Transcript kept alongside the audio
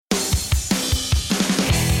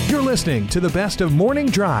You're listening to the best of Morning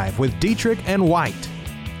Drive with Dietrich and White,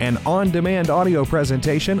 an on-demand audio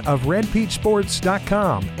presentation of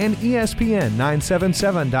RedPeachSports.com and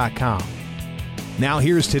ESPN977.com. Now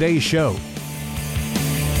here's today's show.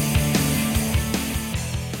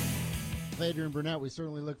 Adrian Burnett, we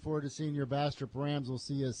certainly look forward to seeing your Bastrop Rams. We'll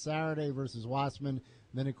see you Saturday versus Wassman.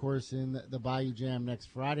 Then, of course, in the Bayou Jam next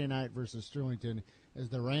Friday night versus Sterlington as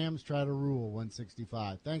the Rams try to rule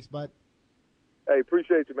 165. Thanks, bud. Hey,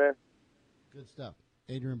 appreciate you, man. Good stuff.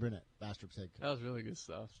 Adrian Burnett, Bastrop's head coach. That was really good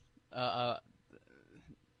stuff.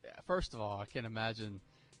 First of all, I can't imagine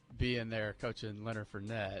being there coaching Leonard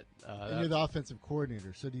Fournette. And you're the offensive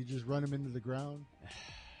coordinator, so do you just run him into the ground?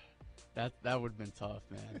 That would have been tough,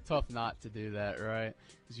 man. Tough not to do that, right?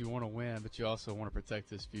 Because you want to win, but you also want to protect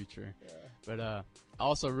his future. Yeah. But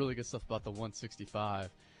also really good stuff about the 165.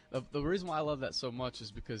 The reason why I love that so much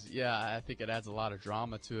is because, yeah, I think it adds a lot of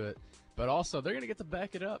drama to it. But also, they're going to get to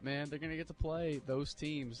back it up, man. They're going to get to play those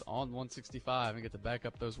teams on 165 and get to back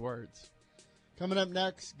up those words. Coming up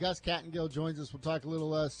next, Gus Cattengill joins us. We'll talk a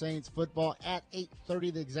little Saints football. At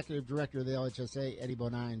 8:30, the executive director of the LHSA, Eddie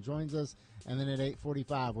Bonine, joins us. And then at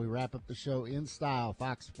 8:45, we wrap up the show in style.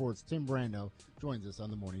 Fox Sports' Tim Brando joins us on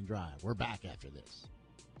the Morning Drive. We're back after this.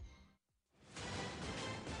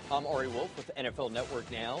 I'm Ari Wolf with NFL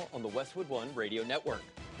Network Now on the Westwood One Radio Network.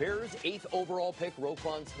 Bears' 8th overall pick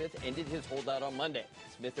Roquan Smith ended his holdout on Monday.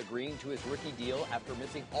 Smith agreeing to his rookie deal after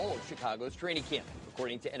missing all of Chicago's training camp.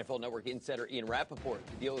 According to NFL Network insider Ian Rappaport,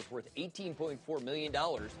 the deal is worth $18.4 million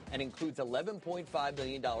and includes $11.5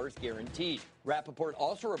 million guaranteed. Rappaport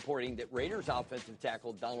also reporting that Raiders offensive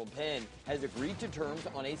tackle Donald Penn has agreed to terms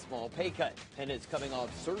on a small pay cut. Penn is coming off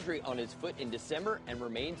surgery on his foot in December and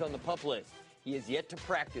remains on the PUP list. He is yet to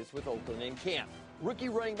practice with Oakland in camp. Rookie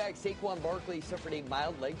running back Saquon Barkley suffered a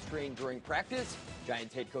mild leg strain during practice.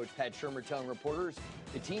 Giants head coach Pat Shurmur telling reporters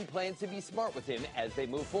the team plans to be smart with him as they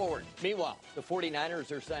move forward. Meanwhile, the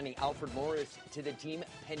 49ers are signing Alfred Morris to the team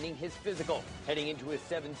pending his physical. Heading into his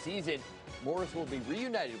 7th season, Morris will be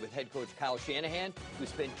reunited with head coach Kyle Shanahan, who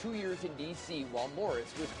spent 2 years in D.C. while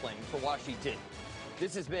Morris was playing for Washington.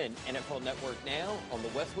 This has been NFL Network Now on the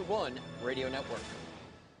Westwood One Radio Network.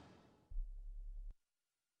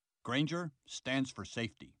 Grainger stands for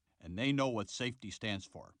safety, and they know what safety stands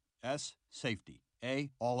for. S, safety.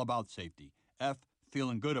 A, all about safety. F,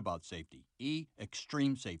 feeling good about safety. E,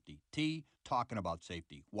 extreme safety. T, talking about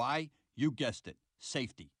safety. Y, you guessed it,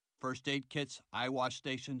 safety. First aid kits, eye wash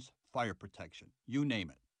stations, fire protection, you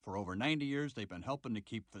name it. For over 90 years, they've been helping to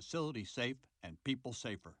keep facilities safe and people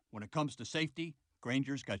safer. When it comes to safety,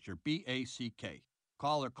 Grainger's got your BACK.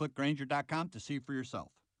 Call or click Grainger.com to see for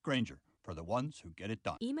yourself. Grainger, for the ones who get it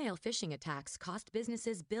done. Email phishing attacks cost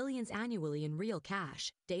businesses billions annually in real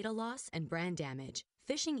cash, data loss, and brand damage.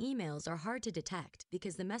 Phishing emails are hard to detect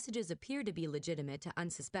because the messages appear to be legitimate to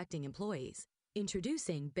unsuspecting employees.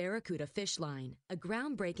 Introducing Barracuda Phishline, a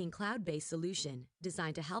groundbreaking cloud-based solution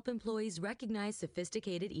designed to help employees recognize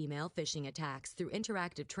sophisticated email phishing attacks through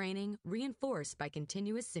interactive training reinforced by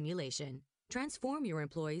continuous simulation. Transform your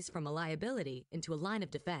employees from a liability into a line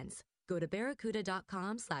of defense. Go to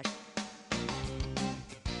barracuda.com/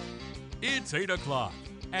 It's 8 o'clock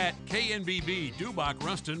at KNBB Dubach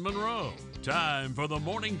Ruston Monroe. Time for the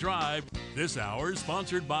Morning Drive. This hour is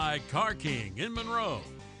sponsored by Car King in Monroe.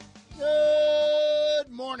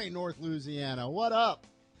 Good morning, North Louisiana. What up?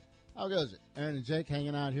 How goes it? Aaron and Jake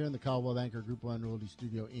hanging out here in the Caldwell Banker Group 1 Realty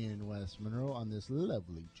Studio in West Monroe on this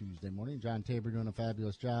lovely Tuesday morning. John Tabor doing a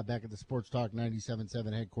fabulous job back at the Sports Talk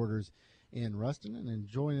 97.7 headquarters in Ruston, and then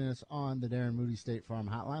joining us on the Darren Moody State Farm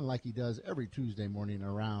Hotline like he does every Tuesday morning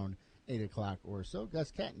around 8 o'clock or so,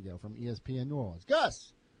 Gus Cattengill from ESPN New Orleans.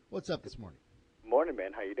 Gus, what's up this morning? Morning,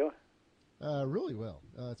 man. How you doing? Really well.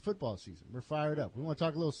 It's football season. We're fired up. We want to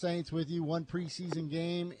talk a little Saints with you. One preseason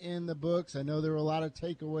game in the books. I know there were a lot of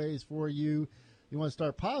takeaways for you. You want to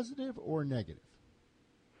start positive or negative?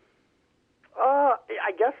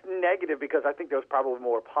 I guess negative, because I think there was probably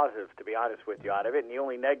more positives, to be honest with you, out of it. And the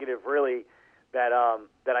only negative really that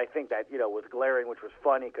I think that, was glaring, which was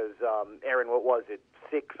funny because, Aaron, what was it,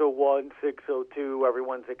 6:01, 6:02,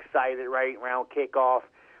 everyone's excited, right, around kickoff,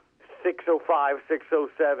 6:05,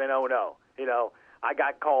 6:07, oh no. I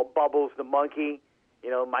got called Bubbles the monkey,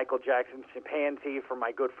 Michael Jackson's chimpanzee from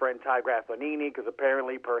my good friend Ty Graffanini, because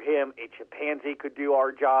apparently per him, a chimpanzee could do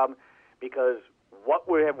our job, because what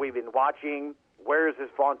have we been watching? Where is this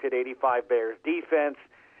vaunted 85 Bears defense?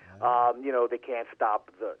 They can't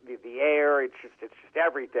stop the air. It's just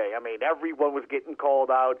everything. I mean, everyone was getting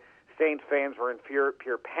called out. Saints fans were in pure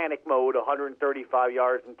panic mode, 135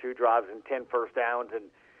 yards and 2 drives and 10 first downs.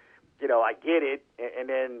 And, I get it. And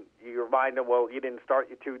then you're remind them, well, you didn't start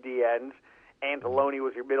your 2 D ends. Anzalone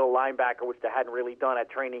was your middle linebacker, which they hadn't really done at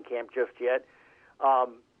training camp just yet.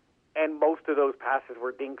 And most of those passes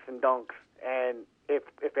were dinks and dunks. And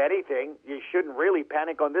if anything, you shouldn't really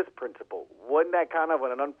panic on this principle. Wasn't that kind of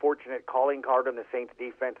an unfortunate calling card on the Saints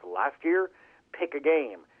defense last year? Pick a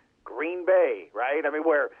game. Green Bay, right? I mean,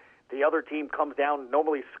 where the other team comes down,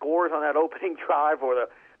 normally scores on that opening drive, or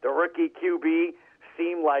the rookie QB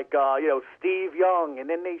seemed like, Steve Young, and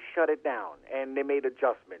then they shut it down, and they made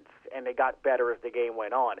adjustments, and they got better as the game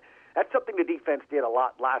went on. That's something the defense did a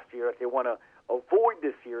lot last year. If they want to avoid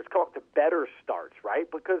this year, is come up to better starts, right?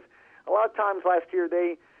 Because a lot of times last year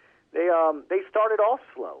they started off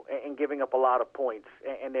slow and giving up a lot of points,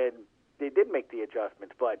 and then they did make the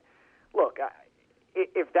adjustments. But look,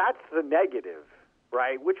 if that's the negative,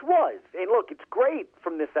 right, which was, and look, it's great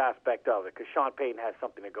from this aspect of it because Sean Payton has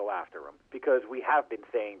something to go after him, because we have been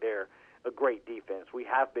saying they're a great defense. We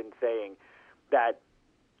have been saying that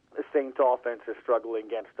the Saints offense is struggling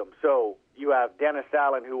against them. So you have Dennis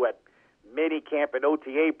Allen, who at mini camp and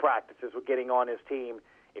OTA practices were getting on his team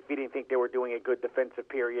if he didn't think they were doing a good defensive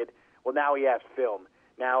period. Well, now he has film.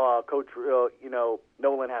 Now Coach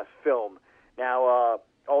Nolan has film. Now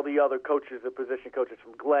all the other coaches, the position coaches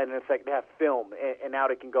from Glenn, and it's like they have film, and now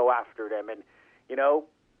they can go after them. And,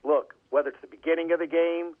 look, whether it's the beginning of the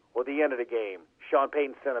game or the end of the game, Sean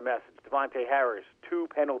Payton sent a message. Devontae Harris, 2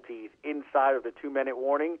 penalties inside of the 2-minute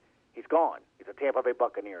warning. He's gone. He's a Tampa Bay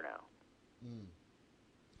Buccaneer now.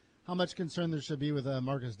 How much concern there should be with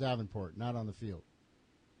Marcus Davenport not on the field?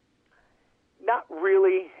 Not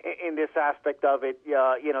really in this aspect of it.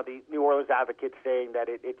 The New Orleans Advocates saying that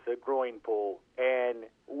it's a groin pull. And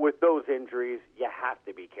with those injuries, you have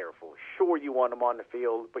to be careful. Sure, you want him on the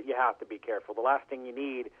field, but you have to be careful. The last thing you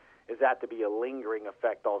need is that to be a lingering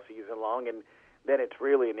effect all season long, and then it's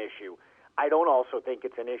really an issue. I don't also think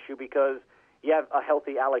it's an issue because you have a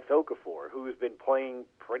healthy Alex Okafor, who's been playing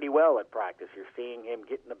pretty well at practice. You're seeing him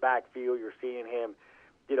get in the backfield. You're seeing him,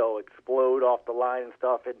 explode off the line and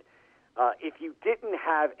stuff. And if you didn't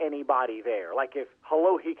have anybody there, like if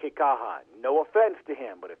Alohi Kikaha, no offense to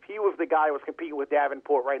him, but if he was the guy who was competing with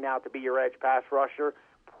Davenport right now to be your edge pass rusher,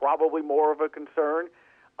 probably more of a concern.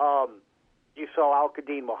 You saw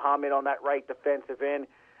Al-Qadim Muhammad on that right defensive end.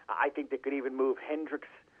 I think they could even move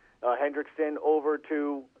Hendrickson over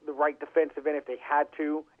to the right defensive end if they had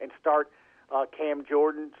to and start Cam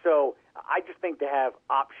Jordan. So I just think they have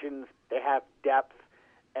options, they have depth,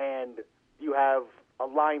 and you have a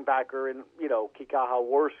linebacker in, Kikaha,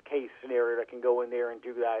 worst case scenario, that can go in there and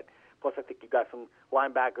do that. Plus, I think you've got some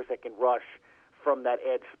linebackers that can rush from that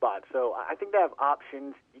edge spot. So I think they have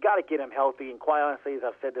options. You got to get him healthy. And quite honestly, as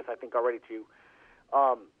I've said this, I think already to you,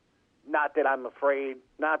 not that I'm afraid,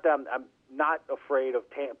 not that I'm not afraid of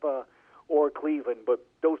Tampa or Cleveland, but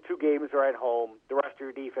those 2 games are at home. The rest of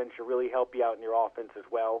your defense should really help you out in your offense as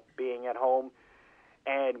well, being at home.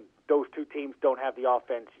 And those 2 teams don't have the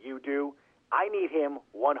offense you do. I need him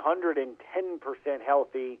 110%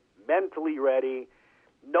 healthy, mentally ready,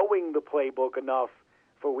 knowing the playbook enough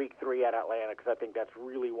for Week 3 at Atlanta, because I think that's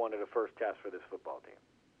really one of the first tests for this football team.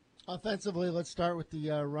 Offensively, let's start with the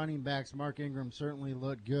running backs. Mark Ingram certainly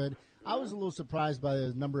looked good. I was a little surprised by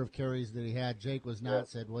the number of carries that he had. Jake was not.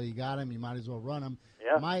 Said, well, you got him, you might as well run him.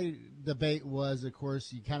 Yeah. My debate was, of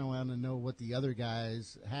course, you kind of want to know what the other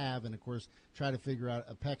guys have and, of course, try to figure out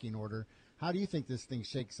a pecking order. How do you think this thing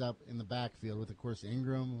shakes up in the backfield with, of course,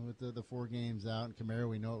 Ingram with the 4 games out, and Kamara,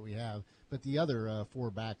 we know what we have, but the other 4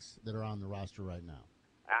 backs that are on the roster right now?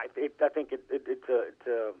 I think it's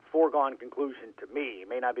a foregone conclusion to me. It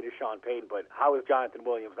may not be to Sean Payton, but how is Jonathan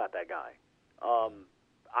Williams not that guy?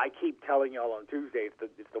 I keep telling y'all on Tuesday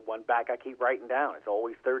it's the one back I keep writing down. It's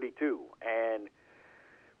always 32, and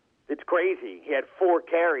it's crazy. He had 4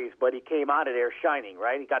 carries, but he came out of there shining,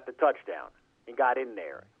 right? He got the touchdown. He got in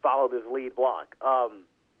there, followed his lead block.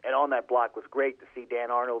 And on that block was great to see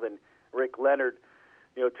Dan Arnold and Rick Leonard,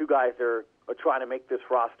 2 guys that are trying to make this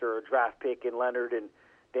roster a draft pick in Leonard and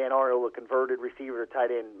Dan Arnold, a converted receiver,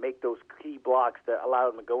 tight end, make those key blocks that allow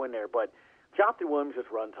him to go in there. But Jonathan Williams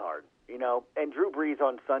just runs hard, And Drew Brees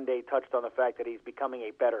on Sunday touched on the fact that he's becoming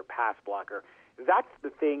a better pass blocker. That's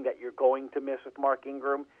the thing that you're going to miss with Mark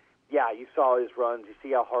Ingram. Yeah, you saw his runs. You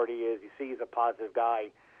see how hard he is. You see he's a positive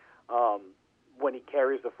guy. When he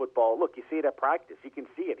carries the football, look, you see it at practice. You can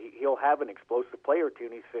see it. He'll have an explosive play or two,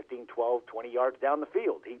 and he's 15, 12, 20 yards down the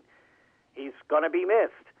field. He's going to be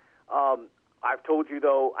missed. I've told you,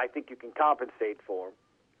 though, I think you can compensate for him,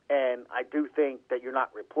 and I do think that you're not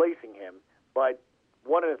replacing him. But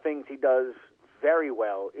one of the things he does very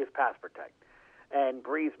well is pass protect. And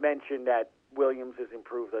Brees mentioned that Williams has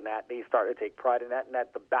improved on that, and he's starting to take pride in that, and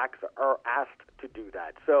that the backs are asked to do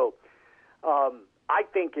that. So I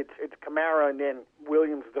think it's Kamara, and then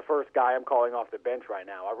Williams is the first guy I'm calling off the bench right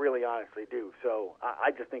now. I really honestly do. So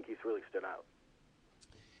I just think he's really stood out.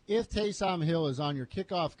 If Taysom Hill is on your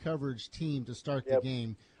kickoff coverage team to start the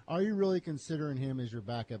game, are you really considering him as your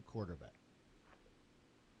backup quarterback?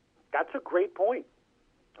 That's a great point.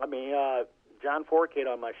 I mean, John Forkade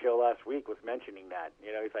on my show last week was mentioning that.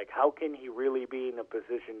 You know, he's like, how can he really be in a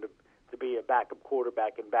position to be a backup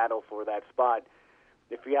quarterback and battle for that spot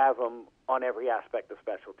if you have him on every aspect of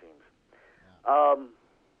special teams? Yeah.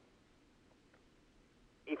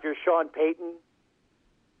 If you're Sean Payton,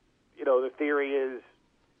 you know, the theory is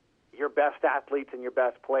your best athletes and your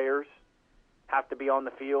best players have to be on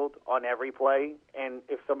the field on every play, and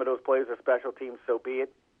if some of those plays are special teams, so be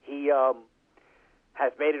it. He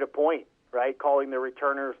has made it a point, right, calling the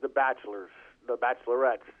returners the bachelors, the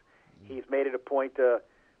bachelorettes. He's made it a point to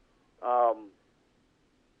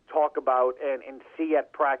talk about and see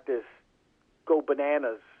at practice go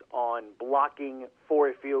bananas on blocking for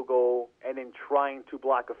a field goal and then trying to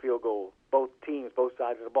block a field goal, both teams, both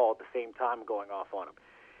sides of the ball at the same time going off on him.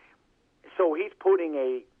 So he's putting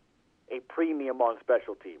a premium on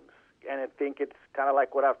special teams, and I think it's kind of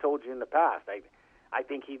like what I've told you in the past. I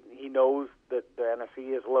think he knows that the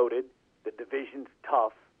NFC is loaded, the division's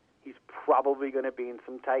tough. He's probably going to be in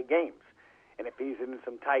some tight games, and if he's in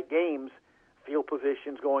some tight games, field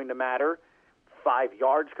position's going to matter. 5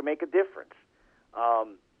 yards could make a difference.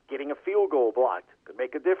 Getting a field goal blocked could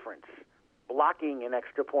make a difference. Blocking an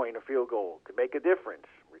extra point, a field goal, could make a difference.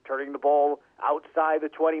 Returning the ball outside the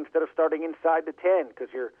 20 instead of starting inside the 10 because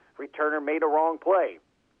your returner made a wrong play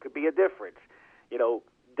could be a difference. You know,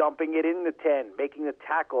 dumping it in the 10, making the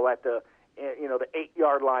tackle at the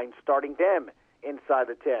 8-yard line, starting them inside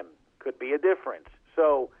the 10 could be a difference.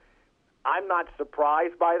 So I'm not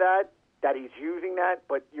surprised by that he's using that,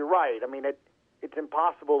 but you're right. I mean, it's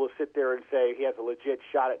impossible to sit there and say he has a legit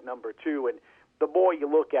shot at number 2, and the more you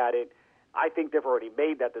look at it, I think they've already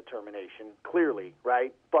made that determination, clearly,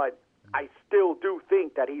 right? But I still do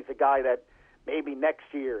think that he's a guy that maybe next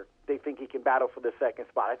year they think he can battle for the second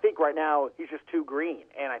spot. I think right now he's just too green.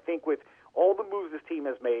 And I think with all the moves this team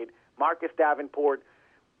has made, Marcus Davenport,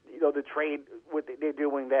 you know, the trade what they're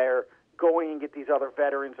doing there, going and get these other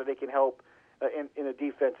veterans so they can help in the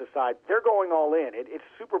defensive side, they're going all in. It's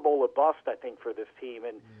Super Bowl or bust, I think, for this team.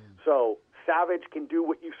 And so Savage can do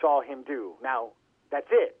what you saw him do. Now, that's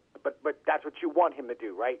it. But that's what you want him to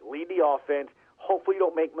do, right? Lead the offense. Hopefully you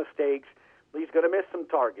don't make mistakes. He's going to miss some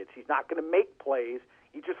targets. He's not going to make plays.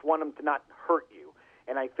 You just want him to not hurt you.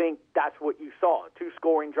 And I think that's what you saw. 2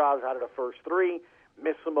 scoring drives out of the first 3.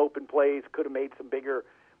 Missed some open plays. Could have made some bigger,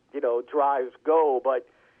 drives go. But,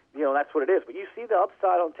 that's what it is. But you see the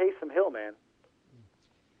upside on Taysom Hill, man.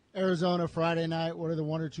 Arizona Friday night. What are the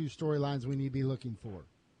 1 or 2 storylines we need to be looking for?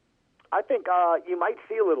 I think you might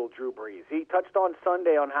see a little Drew Brees. He touched on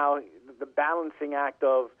Sunday on how the balancing act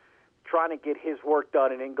of trying to get his work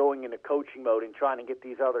done and then going into coaching mode and trying to get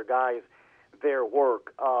these other guys their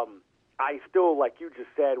work. I still, like you just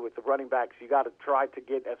said, with the running backs, you got to try to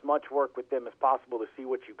get as much work with them as possible to see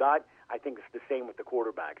what you got. I think it's the same with the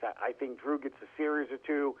quarterbacks. I think Drew gets a series or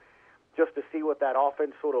 2 just to see what that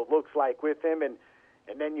offense sort of looks like with him, and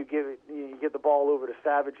then you give the ball over to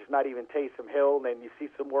Savage. It's not even Taysom Hill, and then you see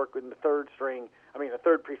some work in the third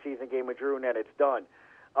preseason game with Drew, and then it's done.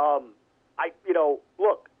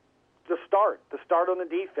 Look, the start on the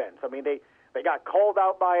defense. I mean, they got called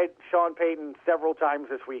out by Sean Payton several times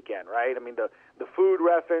this weekend, right? I mean, the food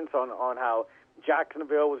reference on how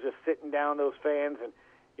Jacksonville was just sitting down those fans, and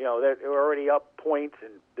they were already up points,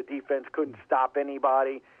 and the defense couldn't stop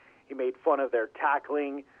anybody. He made fun of their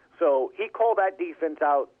tackling. So he called that defense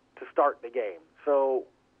out to start the game. So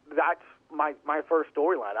that's my first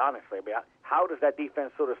storyline, honestly. I mean, how does that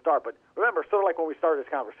defense sort of start? But remember, sort of like when we started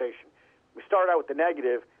this conversation, we started out with the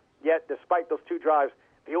negative, yet despite those 2 drives,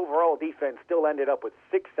 the overall defense still ended up with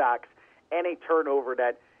 6 sacks and a turnover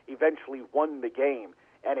that eventually won the game.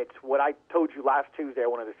 And it's what I told you last Tuesday I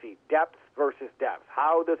wanted to see, depth versus depth.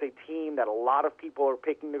 How does a team that a lot of people are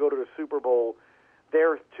picking to go to the Super Bowl,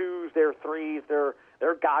 their 2s, their 3s, their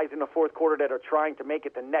guys in the fourth quarter that are trying to make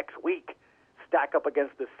it to next week stack up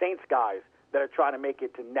against the Saints guys that are trying to make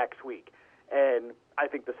it to next week. And I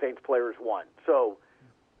think the Saints players won. So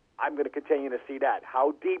I'm going to continue to see that.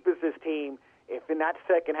 How deep is this team? If in that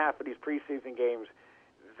second half of these preseason games,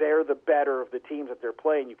 they're the better of the teams that they're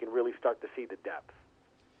playing, you can really start to see the depth.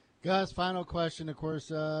 Gus, final question. Of course,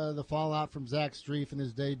 the fallout from Zach Strief and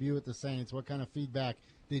his debut at the Saints. What kind of feedback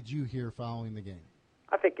did you hear following the game?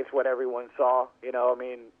 I think it's what everyone saw. I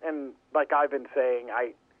mean, and like I've been saying,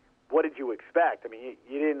 what did you expect? I mean,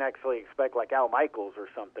 you didn't actually expect like Al Michaels or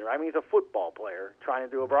something. Right? I mean, he's a football player trying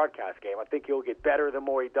to do a broadcast game. I think he'll get better the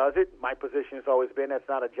more he does it. My position has always been that's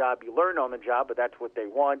not a job you learn on the job, but that's what they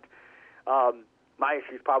want. My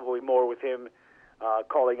issue is probably more with him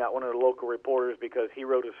calling out one of the local reporters because he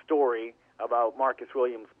wrote a story about Marcus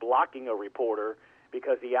Williams blocking a reporter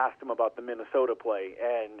because he asked him about the Minnesota play.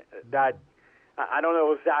 And that, I don't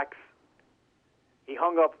know if Zach's, he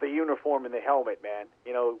hung up the uniform and the helmet, man.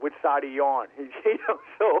 Which side are you on?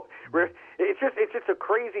 So it's just a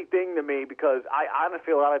crazy thing to me because I honestly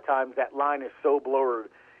feel a lot of times that line is so blurred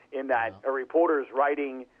in that a reporter is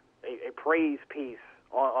writing a praise piece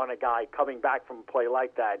on a guy coming back from a play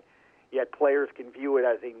like that, yet players can view it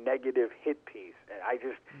as a negative hit piece. And I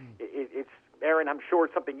just, it's Aaron, I'm sure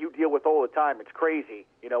it's something you deal with all the time. It's crazy,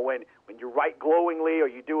 when you write glowingly or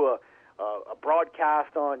you do a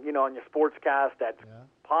broadcast on your sportscast that's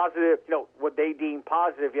positive, what they deem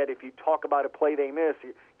positive, yet if you talk about a play they miss,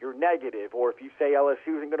 you're negative. Or if you say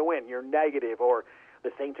LSU isn't going to win, you're negative. Or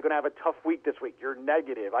the Saints are going to have a tough week this week, you're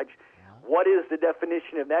negative. What is the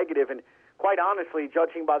definition of negative? And quite honestly,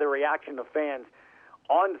 judging by the reaction of fans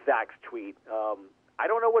on Zach's tweet, I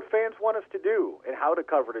don't know what fans want us to do and how to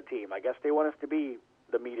cover the team. I guess they want us to be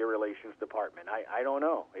the media relations department. I don't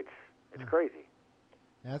know. It's crazy.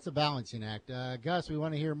 That's a balancing act. Gus, we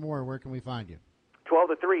want to hear more. Where can we find you? 12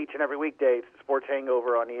 to 3 each and every weekday. It's the Sports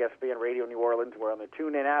Hangover on ESPN Radio New Orleans. We're on the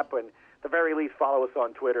TuneIn app, and at the very least, follow us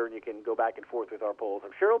on Twitter, and you can go back and forth with our polls.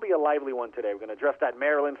 I'm sure it'll be a lively one today. We're going to address that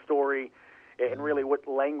Maryland story and really what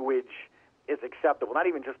language is acceptable. Not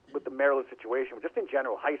even just with the Maryland situation, but just in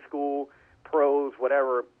general, high school, pros,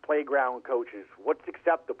 whatever, playground coaches. What's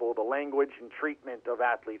acceptable, the language and treatment of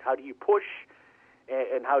athletes? How do you push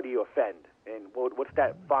and how do you offend? And what's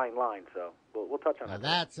that fine line? So we'll touch on that.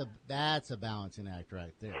 That's a balancing act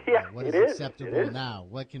right there. Yeah, what is acceptable now?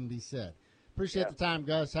 What can be said? Appreciate the time,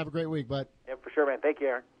 Gus. Have a great week, bud. Yeah, for sure, man. Thank you,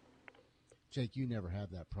 Aaron. Jake, you never have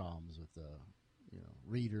that problems with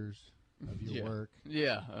readers of your work.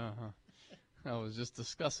 Yeah. I was just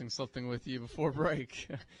discussing something with you before break.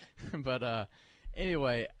 But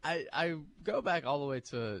anyway, I go back all the way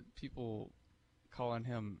to people calling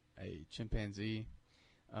him a chimpanzee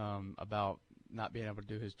about not being able to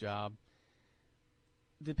do his job.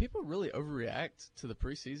 Did people really overreact to the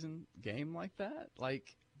preseason game like that?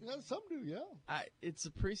 Some do, yeah. It's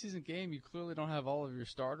a preseason game. You clearly don't have all of your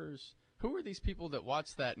starters. Who are these people that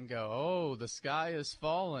watch that and go, oh, the sky is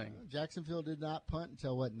falling? Jacksonville did not punt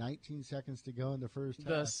until, 19 seconds to go in the first half?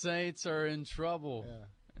 The Saints are in trouble. Yeah.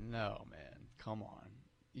 No, man. Come on.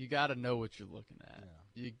 You got to know what you're looking at.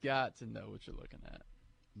 Yeah. You got to know what you're looking at.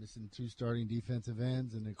 Missing 2 starting defensive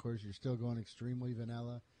ends, and, of course, you're still going extremely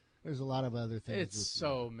vanilla. There's a lot of other things. It's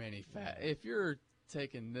so many If you're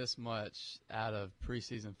taking this much out of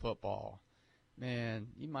preseason football, man,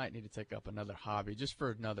 you might need to take up another hobby just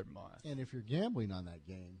for another month. And if you're gambling on that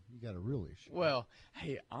game, you got a real issue. Well,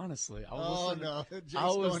 hey, honestly, I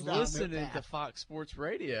was listening to Fox Sports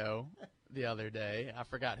Radio the other day. I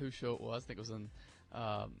forgot whose show it was. I think it was in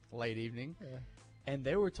late evening. Yeah. And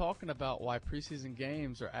they were talking about why preseason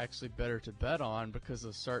games are actually better to bet on because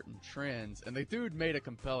of certain trends. And the dude made a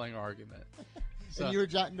compelling argument. So, and you were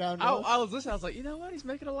jotting down notes? I was listening. I was like, you know what? He's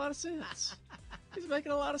making a lot of sense. He's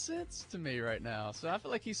making a lot of sense to me right now. So I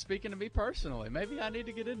feel like he's speaking to me personally. Maybe I need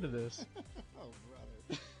to get into this. Oh,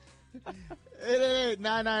 brother.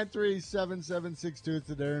 888-993-7762. It's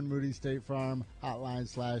the Darren Moody State Farm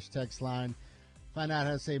hotline / text line. Find out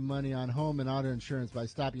how to save money on home and auto insurance by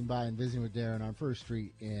stopping by and visiting with Darren on 1st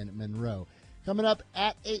Street in Monroe. Coming up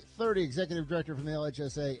at 8:30, Executive Director from the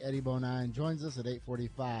LHSA, Eddie Bonine, joins us at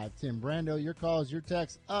 8:45. Tim Brando, your calls, your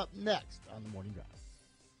texts up next on the Morning Drive.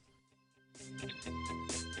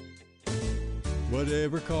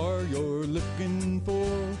 Whatever car you're looking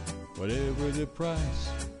for, whatever the price,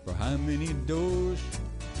 for how many doors,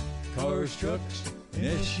 cars, trucks, and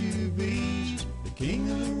SUVs, the king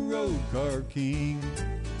of the road, Car King.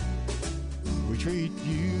 We treat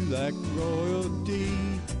you like royalty.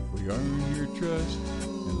 We earn your trust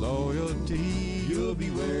and loyalty. You'll be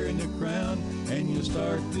wearing the crown and you'll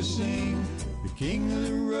start to sing. The king of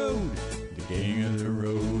the road, the king of the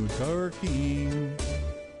road, Car King.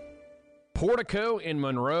 Portico in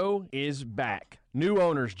Monroe is back. New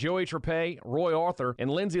owners Joey Trepay, Roy Arthur, and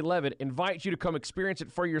Lindsay Levitt invite you to come experience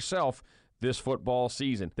it for yourself this football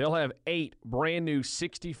season. They'll have 8 brand new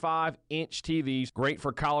 65-inch TVs, great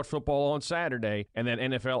for college football on Saturday, and then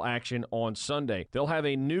NFL action on Sunday. They'll have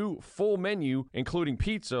a new full menu, including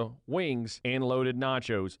pizza, wings, and loaded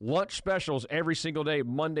nachos. Lunch specials every single day,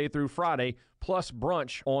 Monday through Friday, plus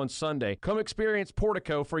brunch on Sunday. Come experience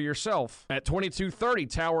Portico for yourself at 2230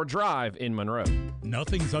 Tower Drive in Monroe.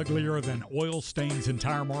 Nothing's uglier than oil stains and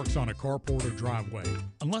tire marks on a carport or driveway.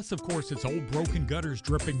 Unless, of course, it's old broken gutters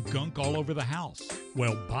dripping gunk all over the house.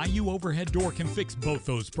 Well, Bayou Overhead Door can fix both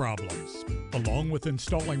those problems. Along with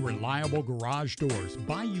installing reliable garage doors,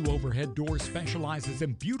 Bayou Overhead Door specializes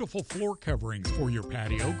in beautiful floor coverings for your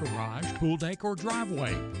patio, garage, pool deck, or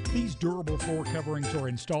driveway. These durable floor coverings are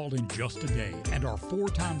installed in just a day and are 4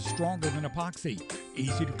 times stronger than epoxy.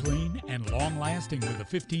 Easy to clean and long-lasting with a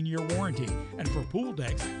 15-year warranty. And for pool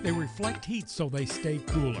decks, they reflect heat so they stay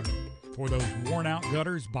cooler. For those worn-out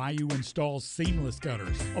gutters, Bayou installs seamless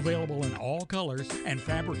gutters, available in all colors and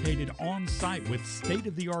fabricated on-site with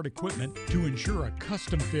state-of-the-art equipment to ensure a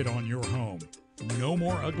custom fit on your home. No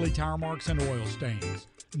more ugly tire marks and oil stains.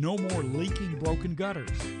 No more leaking broken gutters.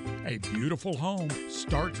 A beautiful home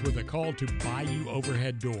starts with a call to Bayou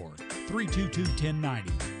Overhead Door,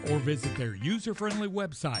 322-1090, or visit their user-friendly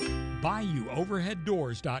website,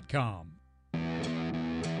 BayouOverheadDoors.com.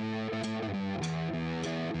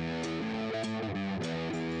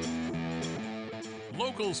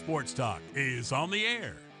 Local sports talk is on the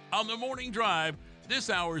air. On the Morning Drive, this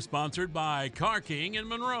hour is sponsored by Car King in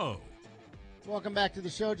Monroe. Welcome back to the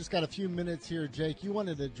show. Just got a few minutes here, Jake. You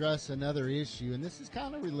wanted to address another issue, and this is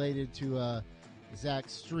kind of related to Zach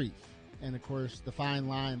Streif and, of course, the fine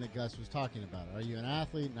line that Gus was talking about. Are you an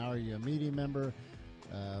athlete? Now are you a media member?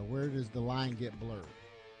 Where does the line get blurred?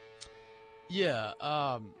 Yeah.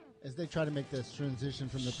 As they try to make this transition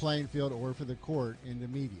from the playing field or for the court into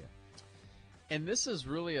media. And this has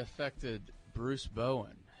really affected Bruce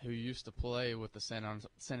Bowen, who used to play with the San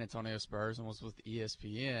Antonio Spurs and was with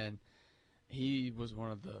ESPN. He was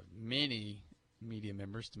one of the many media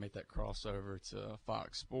members to make that crossover to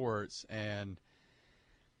Fox Sports. And,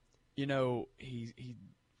 you know, he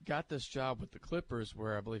got this job with the Clippers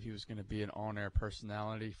where I believe he was going to be an on-air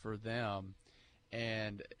personality for them.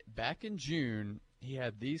 And back in June, he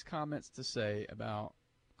had these comments to say about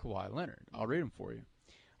Kawhi Leonard. I'll read them for you.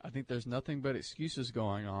 I think there's nothing but excuses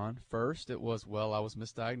going on. First, it was, well, I was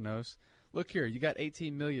misdiagnosed. Look here, you got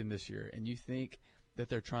 $18 million this year, and you think that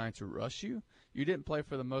they're trying to rush you? You didn't play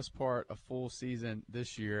for the most part a full season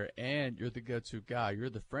this year, and you're the go-to guy. You're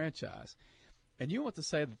the franchise. And you want to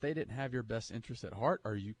say that they didn't have your best interest at heart?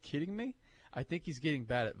 Are you kidding me? I think he's getting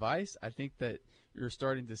bad advice. I think that you're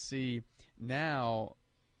starting to see now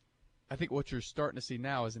 – I think what you're starting to see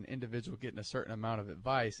now is an individual getting a certain amount of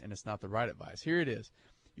advice, and it's not the right advice. Here it is.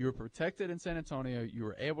 You were protected in San Antonio. You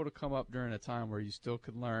were able to come up during a time where you still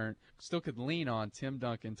could lean on Tim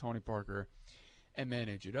Duncan, Tony Parker, and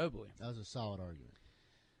Manu Ginobili. That was a solid argument.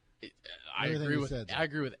 I agree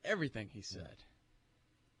with everything he said.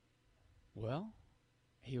 Well,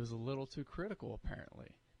 he was a little too critical,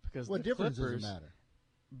 apparently, because what difference does it matter?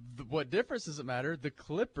 What difference does it matter? The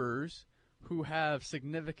Clippers, who have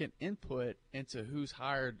significant input into who's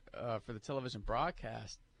hired for the television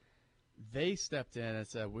broadcast, they stepped in and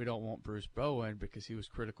said, we don't want Bruce Bowen because he was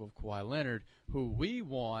critical of Kawhi Leonard, who we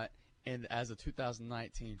want as a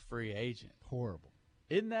 2019 free agent. Horrible.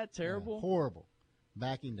 Isn't that terrible? Yeah, horrible.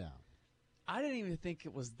 Backing down. I didn't even think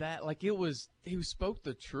it was that. Like, it was – he spoke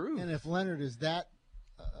the truth. And if Leonard is that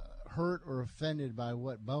hurt or offended by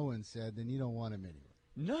what Bowen said, then you don't want him anyway.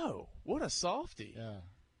 No. What a softy. Yeah.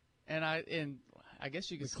 And I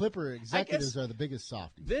guess you could. The Clipper executives are the biggest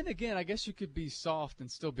softies. Then again, I guess you could be soft and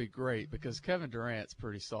still be great because Kevin Durant's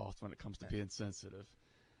pretty soft when it comes to being sensitive.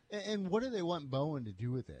 And what do they want Bowen to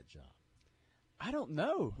do with that job? I don't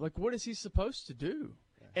know. Like, what is he supposed to do?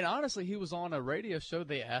 Yeah. And honestly, he was on a radio show.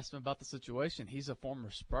 They asked him about the situation. He's a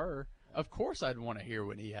former Spur. Yeah. Of course, I'd want to hear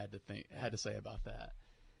what he had to say about that.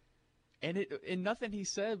 And nothing he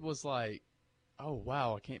said was like, oh,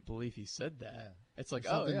 wow, I can't believe he said that. Yeah. It's like,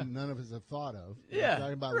 something none of us have thought of. Yeah. We're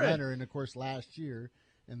talking about Leonard, and, of course, last year,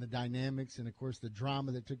 and the dynamics and, of course, the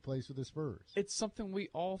drama that took place with the Spurs. It's something we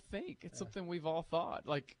all think. It's something we've all thought.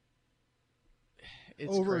 Like,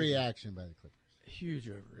 it's overreaction crazy. By the Clippers. Huge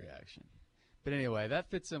overreaction. But anyway,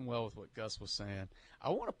 that fits in well with what Gus was saying. I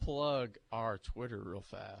want to plug our Twitter real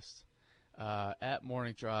fast. At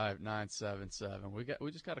Morning Drive 977.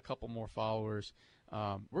 We just got a couple more followers.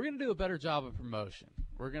 We're gonna do a better job of promotion.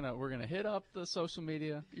 We're gonna hit up the social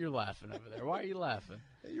media. You're laughing over there. Why are you laughing?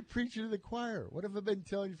 Hey, you're preaching to the choir. What have I been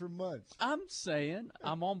telling you for months? I'm saying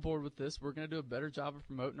I'm on board with this. We're gonna do a better job of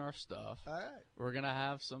promoting our stuff. All right. We're gonna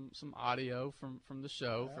have some audio from the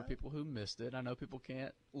show for people who missed it. I know people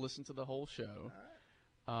can't listen to the whole show.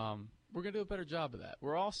 All right. We're gonna do a better job of that.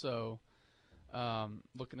 We're also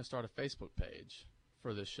looking to start a Facebook page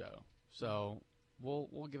for this show. So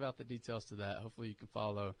we'll give out the details to that. Hopefully you can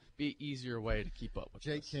follow. Be an easier way to keep up with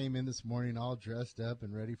Jake us. came in this morning all dressed up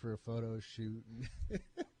and ready for a photo shoot.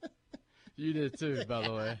 You did too, by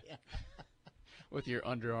the way, with your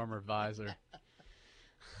Under Armour visor.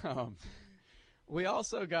 We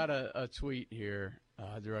also got a tweet here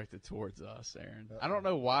directed towards us, Aaron. I don't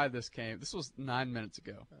know why this came. This was 9 minutes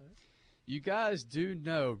ago. You guys do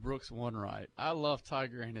know Brooks won right. I love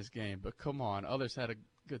Tiger and his game, but come on, others had a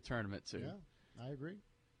good tournament too. Yeah, I agree.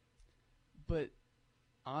 But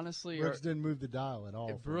honestly, Brooks didn't move the dial at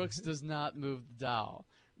all. Brooks does not move the dial.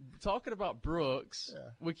 Talking about Brooks,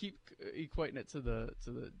 we keep equating it to the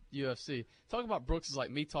UFC. Talking about Brooks is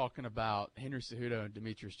like me talking about Henry Cejudo and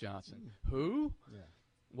Demetrius Johnson. Who? Yeah.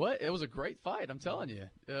 What? It was a great fight, I'm telling you.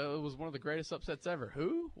 It was one of the greatest upsets ever.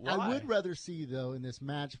 Who? Why? I would rather see, though, in this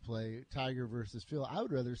match play, Tiger versus Phil, I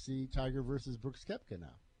would rather see Tiger versus Brooks Koepka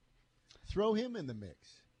now. Throw him in the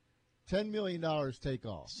mix. $10 million take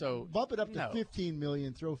off. So bump it up to $15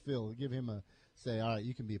 million, throw Phil, give him a say, all right,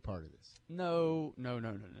 you can be a part of this. No.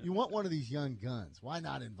 You want one of these young guns. Why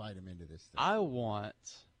not invite him into this thing? I want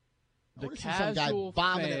the casual casual guy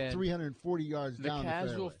bombing fan, at 340 yards the down the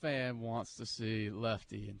casual fairway. fan wants to see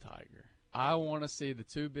Lefty and Tiger. I want to see the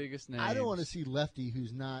two biggest names. I don't want to see Lefty,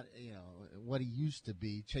 who's not, what he used to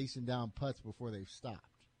be, chasing down putts before they've stopped.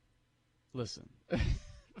 Listen, you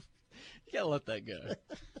gotta let that go.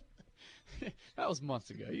 That was months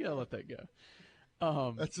ago. You gotta let that go.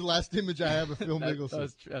 That's the last image I have of Phil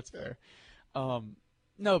Mickelson. That's fair. No,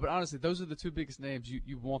 but honestly, those are the two biggest names.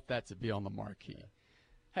 You want that to be on the marquee. Yeah.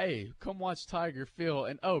 Hey, come watch Tiger, Phil,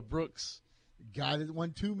 and Brooks. Guy that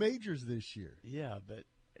won 2 majors this year. Yeah, but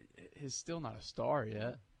he's still not a star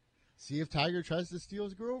yet. See if Tiger tries to steal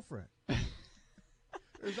his girlfriend.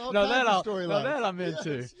 There's all no, kinds of storylines. No, that I'm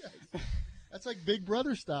into. Yes. That's like Big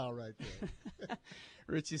Brother style right there.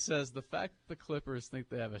 Richie says the fact the Clippers think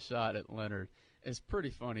they have a shot at Leonard is pretty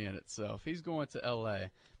funny in itself. He's going to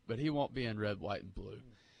L.A., but he won't be in red, white, and blue.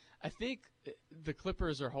 I think the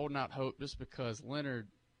Clippers are holding out hope just because Leonard,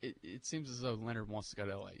 it seems as though Leonard wants to go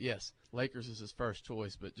to L.A. Yes, Lakers is his first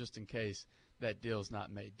choice, but just in case that deal's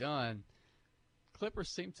not made done, Clippers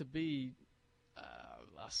seem to be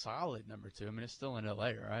a solid number 2. I mean, it's still in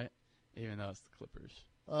L.A., right? Even though it's the Clippers.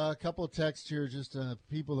 A couple of texts here, just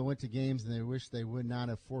people that went to games and they wish they would not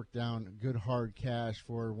have forked down good hard cash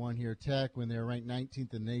for one here. Tech, when they were ranked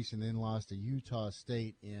 19th in the nation, then lost to Utah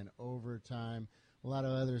State in overtime. A lot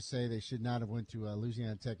of others say they should not have went to a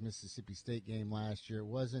Louisiana Tech Mississippi State game last year. It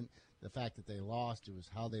wasn't the fact that they lost, it was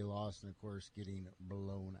how they lost, and of course getting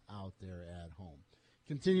blown out there at home.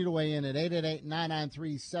 Continue to weigh in at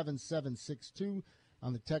 888-993-7762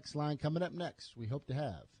 on the text line. Coming up next, we hope to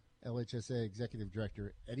have LHSA Executive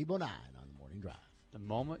Director Eddie Bonine on the Morning Drive. The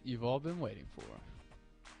moment you've all been waiting for.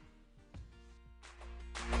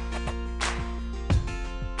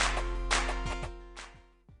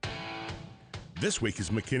 This week is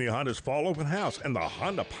McKinney Honda's Fall Open House, and the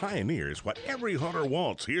Honda Pioneer is what every hunter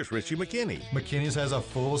wants. Here's Richie McKinney. McKinney's has a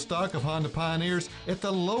full stock of Honda Pioneers at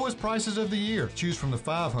the lowest prices of the year. Choose from the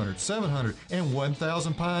 500, 700, and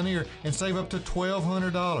 1000 Pioneer and save up to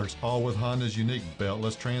 $1,200. All with Honda's unique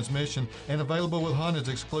beltless transmission and available with Honda's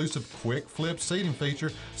exclusive quick flip seating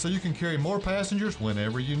feature so you can carry more passengers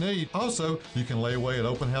whenever you need. Also, you can lay away at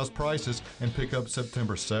open house prices and pick up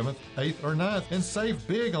September 7th, 8th, or 9th and save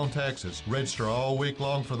big on taxes. Register all week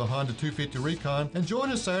long for the Honda 250 Recon and join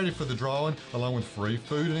us Saturday for the drawing along with free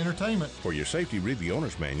food and entertainment. For your safety, read the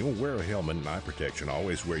owner's manual, wear a helmet and eye protection,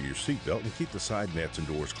 always wear your seatbelt, and keep the side nets and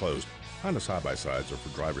doors closed. Honda side-by-sides are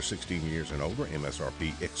for drivers 16 years and over.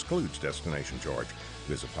 MSRP excludes destination charge.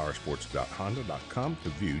 Visit powersports.honda.com to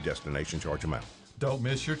view destination charge amount. Don't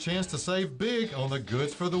miss your chance to save big on the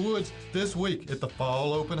goods for the woods this week at the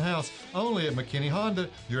Fall Open House, only at McKinney Honda,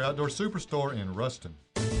 your outdoor superstore in Ruston.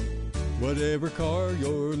 Whatever car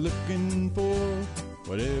you're looking for,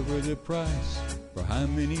 whatever the price, for how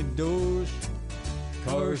many doors,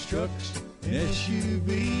 cars, trucks, and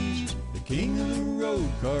SUVs, the king of the road,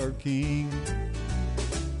 Car King.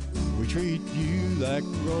 We treat you like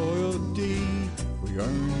royalty, we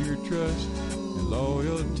earn your trust and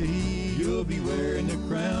loyalty. You'll be wearing the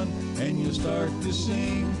crown and you'll start to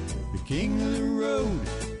sing, the king of the road,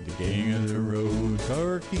 the king of the road,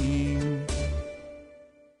 Car King.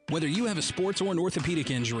 Whether you have a sports or an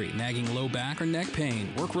orthopedic injury, nagging low back or neck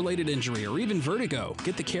pain, work-related injury, or even vertigo,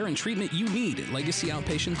 get the care and treatment you need at Legacy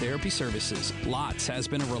Outpatient Therapy Services. LOTS has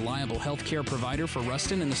been a reliable health care provider for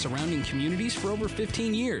Ruston and the surrounding communities for over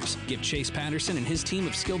 15 years. Give Chase Patterson and his team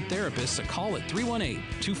of skilled therapists a call at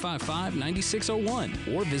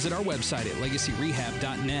 318-255-9601 or visit our website at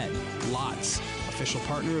legacyrehab.net. LOTS, a official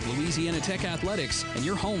partner of Louisiana Tech Athletics and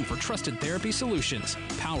your home for trusted therapy solutions,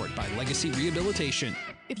 powered by Legacy Rehabilitation.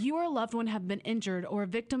 If you or a loved one have been injured or a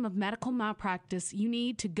victim of medical malpractice, you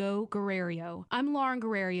need to go Guerrero. I'm Lauren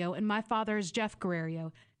Guerrero, and my father is Jeff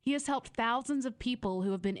Guerrero. He has helped thousands of people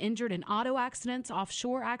who have been injured in auto accidents,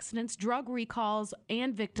 offshore accidents, drug recalls,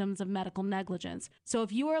 and victims of medical negligence. So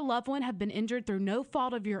if you or a loved one have been injured through no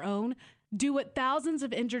fault of your own, do what thousands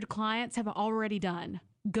of injured clients have already done.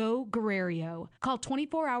 Go Guerrero. Call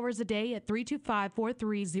 24 hours a day at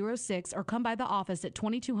 325-4306 or come by the office at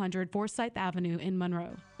 2200 Forsyth Avenue in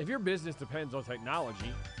Monroe. If your business depends on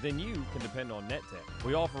technology, then you can depend on NetTech.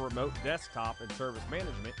 We offer remote desktop and service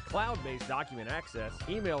management, cloud-based document access,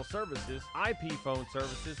 email services, IP phone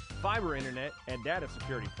services, fiber internet, and data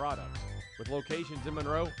security products. With locations in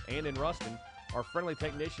Monroe and in Ruston, our friendly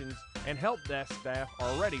technicians and help desk staff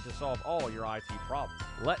are ready to solve all your IT problems.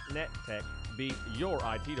 Let NetTech be your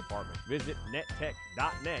IT department. Visit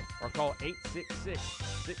nettech.net or call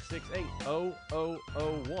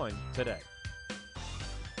 866-668-0001 today.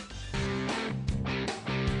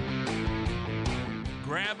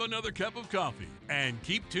 Grab another cup of coffee and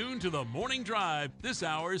keep tuned to the Morning Drive. This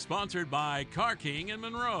hour is sponsored by Car King in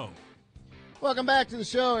Monroe. Welcome back to the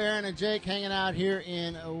show. Aaron and Jake hanging out here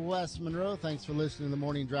in West Monroe. Thanks for listening to the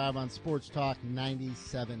Morning Drive on Sports Talk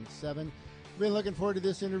 97.7. Been looking forward to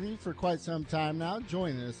this interview for quite some time now.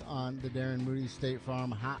 Joining us on the Darren Moody State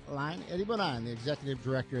Farm Hotline, Eddie Bonine, the Executive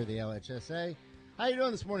Director of the LHSA. How you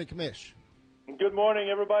doing this morning, Commish? Good morning.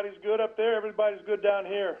 Everybody's good up there. Everybody's good down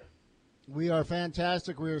here. We are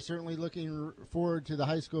fantastic. We are certainly looking forward to the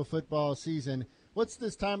high school football season. What's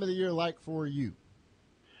this time of the year like for you?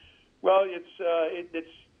 Well, it's I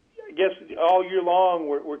guess all year long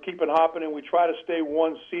we're keeping hopping, and we try to stay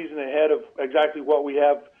one season ahead of exactly what we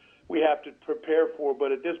have to prepare for.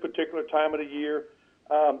 But at this particular time of the year,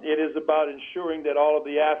 it is about ensuring that all of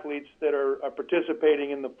the athletes that are participating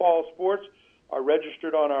in the fall sports are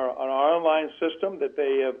registered on our online system, that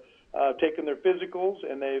they have taken their physicals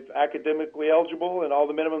and they've academically eligible and all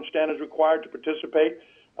the minimum standards required to participate.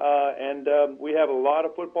 We have a lot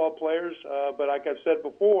of football players, but like I've said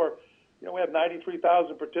before, we have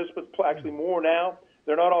 93,000 participants, actually more now.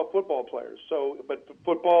 They're not all football players. But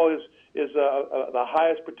football is the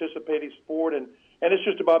highest participating sport, and it's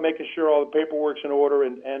just about making sure all the paperwork's in order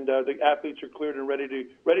and the athletes are cleared and ready to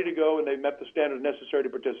go, and they've met the standards necessary to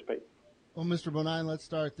participate. Well, Mr. Bonine, let's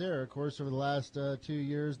start there. Of course, over the last 2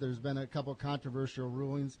 years, there's been a couple controversial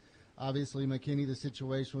rulings. Obviously, McKinney, the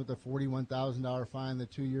situation with the $41,000 fine, the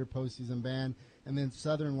 2-year postseason ban, and then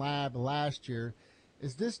Southern Lab last year.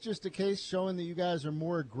 Is this just a case showing that you guys are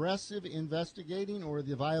more aggressive investigating, or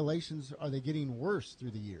the violations, are they getting worse through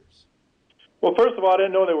the years? Well, first of all, I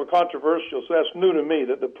didn't know they were controversial, so that's new to me.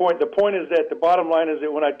 The point is that the bottom line is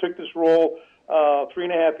that when I took this role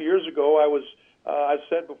 3.5 years ago, I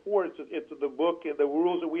said before, it's the book, the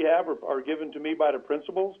rules that we have are given to me by the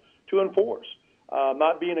principals to enforce.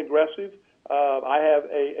 Not being aggressive. I have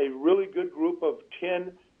a really good group of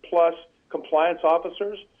 10-plus compliance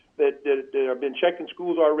officers that have been checking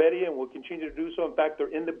schools already and will continue to do so. In fact,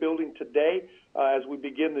 they're in the building today as we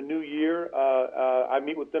begin the new year. I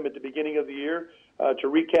meet with them at the beginning of the year to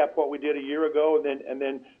recap what we did a year ago, and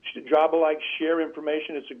then job-alike share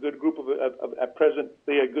information. It's a good group at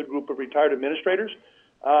presently a good group of retired administrators.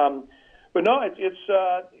 But no,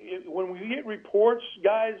 when we get reports,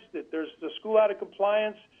 guys, that there's the school out of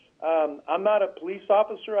compliance, I'm not a police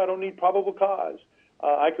officer. I don't need probable cause.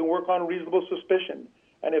 I can work on reasonable suspicion.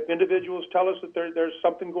 And if individuals tell us that there's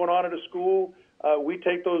something going on at a school, we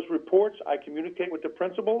take those reports. I communicate with the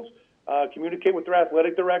principals, communicate with their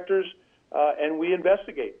athletic directors, and we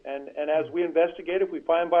investigate. And as we investigate, if we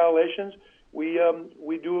find violations, we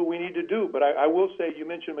do what we need to do. But I will say, you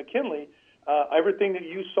mentioned McKinley. Everything that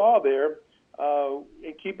you saw there,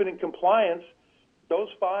 in keeping in compliance,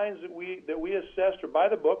 those fines that we assessed are by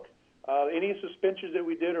the book. Any suspensions that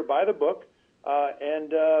we did are by the book,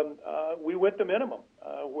 and we went the minimum.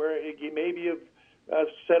 Where it maybe have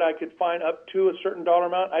said I could fine up to a certain dollar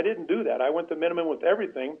amount, I didn't do that. I went the minimum with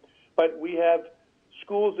everything. But we have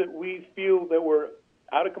schools that we feel that were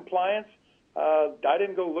out of compliance. I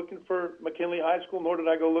didn't go looking for McKinley High School, nor did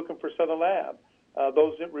I go looking for Southern Lab.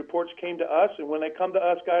 Those reports came to us, and when they come to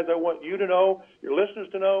us, guys, I want you to know, your listeners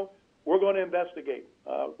to know, we're going to investigate,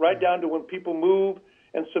 right down to when people move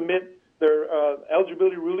and submit their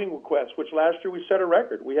eligibility ruling requests, which last year we set a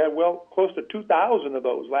record. We had close to 2,000 of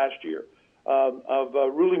those last year of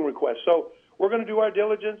ruling requests. So we're going to do our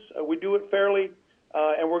diligence. We do it fairly,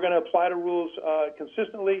 and we're going to apply the rules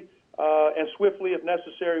consistently and swiftly if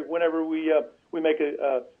necessary whenever we make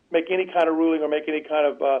any kind of ruling or make any kind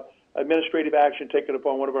of administrative action taken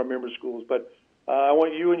upon one of our member schools. But I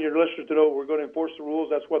want you and your listeners to know we're going to enforce the rules.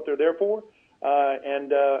 That's what they're there for.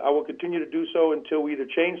 And I will continue to do so until we either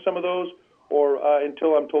change some of those or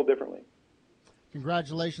until I'm told differently.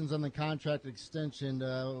 Congratulations on the contract extension.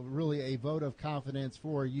 Really a vote of confidence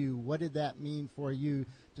for you. What did that mean for you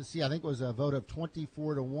to see? I think it was a vote of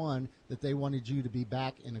 24-1 that they wanted you to be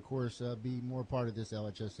back and, of course, be more part of this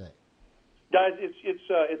LHSA. Guys,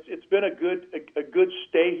 it's been a good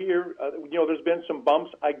stay here. There's been some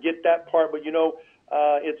bumps. I get that part, but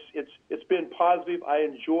it's been positive. I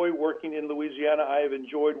enjoy working in Louisiana. I have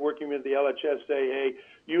enjoyed working with the LHSAA.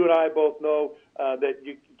 You and I both know that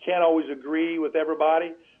you can't always agree with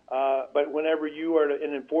everybody, but whenever you are in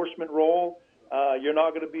an enforcement role, you're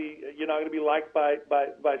not going to be liked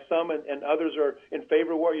by some, and others are in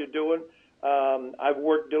favor of what you're doing. I've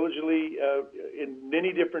worked diligently in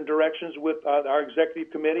many different directions with our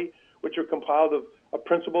executive committee, which are compiled of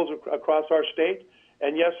principals across our state.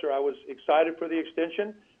 And yes, sir, I was excited for the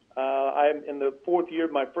extension. I'm in the fourth year,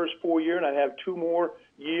 my first 4 year, and I have 2 more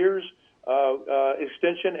years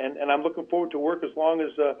extension, and I'm looking forward to work as long as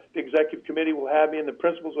the executive committee will have me and the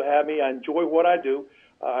principals will have me. I enjoy what I do.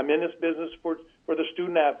 I'm in this business for the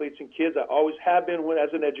student athletes and kids. I always have been as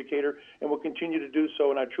an educator and will continue to do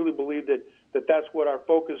so, and I truly believe that that's what our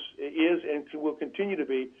focus is and will continue to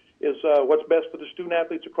be, is what's best for the student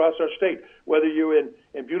athletes across our state, whether you're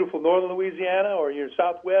in beautiful northern Louisiana or you're in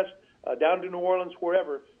southwest, down to New Orleans,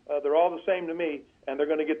 wherever. They're all the same to me, and they're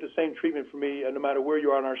going to get the same treatment from me no matter where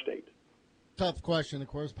you are in our state. Tough question. Of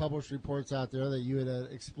course, published reports out there that you had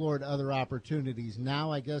explored other opportunities.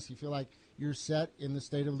 Now I guess you feel like you're set in the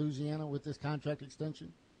state of Louisiana with this contract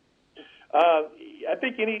extension? I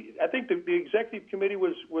think the executive committee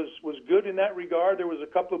was good in that regard. There was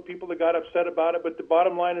a couple of people that got upset about it, but the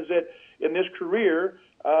bottom line is that in this career,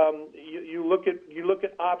 you look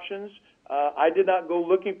at options. I did not go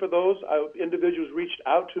looking for those. Individuals reached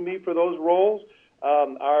out to me for those roles.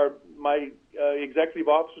 My executive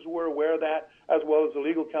officers were aware of that, as well as the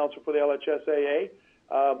legal counsel for the LHSAA.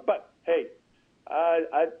 But hey,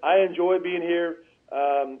 I enjoy being here.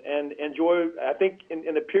 And enjoy. I think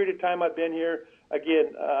in the period of time I've been here,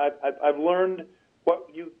 again, I've learned what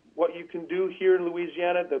you can do here in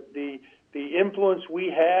Louisiana. The influence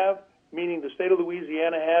we have, meaning the state of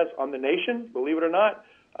Louisiana has on the nation, believe it or not,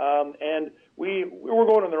 and we're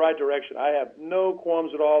going in the right direction. I have no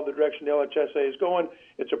qualms at all the direction the LHSA is going.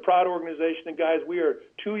 It's a proud organization, and guys, we are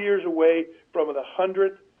 2 years away from the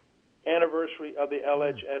 100th anniversary of the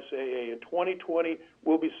LHSAA. In 2020,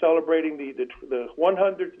 we'll be celebrating the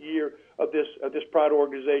 100th year of this proud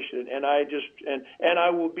organization, and I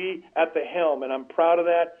will be at the helm, and I'm proud of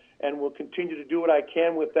that, and will continue to do what I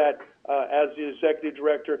can with that as the executive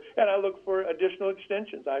director. And I look for additional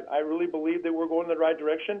extensions. I really believe that we're going in the right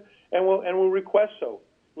direction, and we'll request so.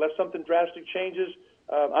 Unless something drastic changes,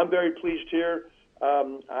 I'm very pleased here.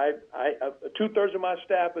 2/3 of my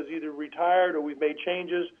staff is either retired or we've made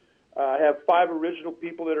changes. I have 5 original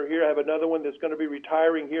people that are here. I have another one that's going to be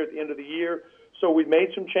retiring here at the end of the year. So we've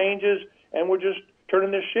made some changes, and we're just turning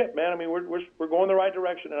this ship, man. I mean, we're going the right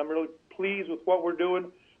direction, and I'm really pleased with what we're doing.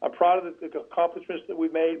 I'm proud of the accomplishments that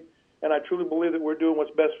we've made, and I truly believe that we're doing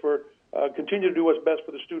what's best continue to do what's best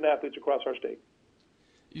for the student athletes across our state.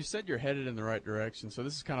 You said you're headed in the right direction, so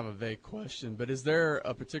this is kind of a vague question, but is there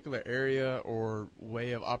a particular area or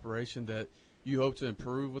way of operation that you hope to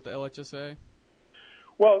improve with the LHSA?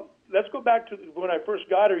 Well, let's go back to when I first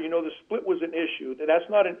got here. The split was an issue. That's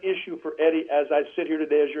not an issue for Eddie as I sit here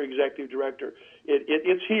today as your executive director.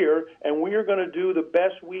 It's here, and we are going to do the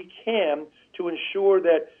best we can to ensure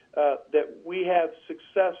that we have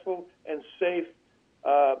successful and safe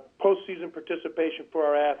postseason participation for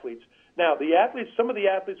our athletes. Now, some of the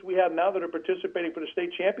athletes we have now that are participating for the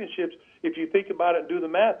state championships, if you think about it and do the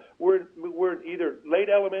math, we're either late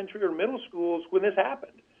elementary or middle schools when this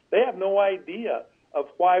happened. They have no idea of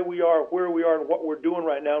why we are where we are and what we're doing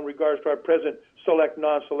right now in regards to our present select,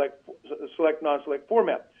 non-select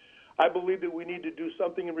format. I believe that we need to do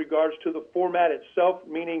something in regards to the format itself,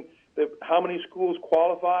 meaning how many schools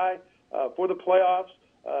qualify for the playoffs.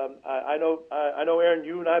 I know, Aaron,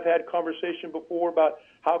 you and I've had conversation before about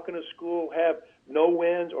how can a school have no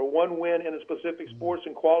wins or one win in a specific sports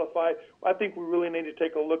and qualify. I think we really need to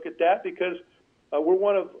take a look at that because we're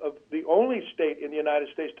one of the only state in the United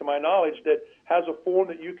States, to my knowledge, that has a form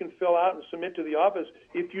that you can fill out and submit to the office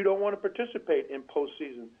if you don't want to participate in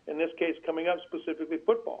postseason, in this case coming up specifically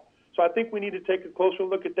football. So I think we need to take a closer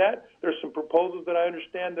look at that. There's some proposals that I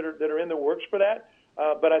understand that are in the works for that,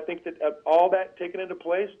 but I think that all that taken into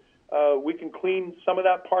place, we can clean some of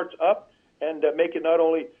that parts up and make it not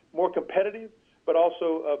only more competitive, but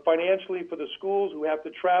also financially for the schools who have to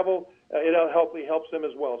travel. It helps them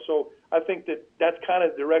as well. So I think that's kind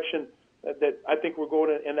of the direction that I think we're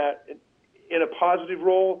going in a positive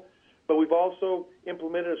role. But we've also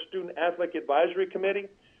implemented a student athletic advisory committee,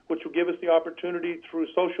 which will give us the opportunity through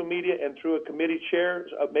social media and through a committee chair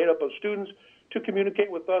made up of students to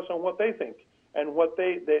communicate with us on what they think and what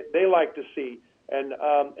they like to see and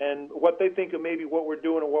what they think of maybe what we're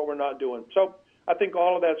doing and what we're not doing. So I think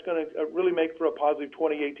all of that's going to really make for a positive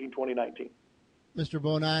 2018-2019. Mr.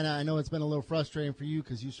 Bonine, I know it's been a little frustrating for you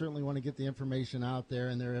because you certainly want to get the information out there,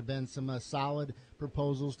 and there have been some solid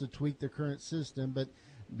proposals to tweak the current system, but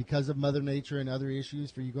because of Mother Nature and other issues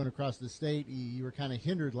for you going across the state, you were kind of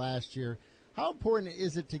hindered last year. How important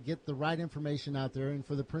is it to get the right information out there and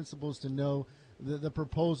for the principals to know the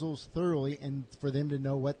proposals thoroughly and for them to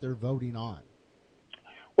know what they're voting on?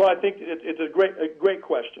 Well, I think it's a great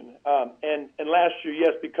question. And last year,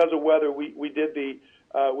 yes, because of weather, we did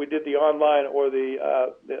the online or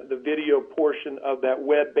the video portion of that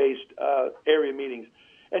web-based area meetings.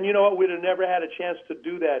 And you know what? We'd have never had a chance to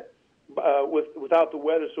do that without the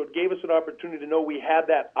weather. So it gave us an opportunity to know we had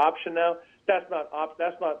that option now. That's not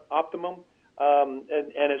optimum, and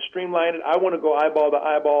it's streamlined. I want to go eyeball to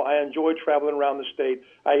eyeball. I enjoy traveling around the state.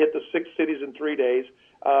 I hit the 6 cities in 3 days.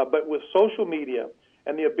 But with social media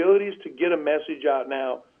and the abilities to get a message out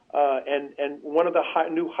now, and one of the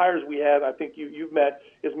new hires we have, I think you've met,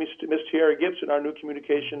 is Miss Tiara Gibson, our new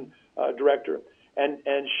communication director.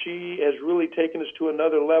 And she has really taken us to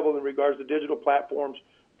another level in regards to digital platforms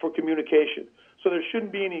for communication. So there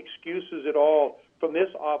shouldn't be any excuses at all from this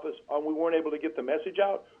office on we weren't able to get the message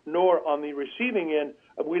out, nor on the receiving end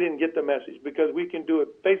of we didn't get the message, because we can do it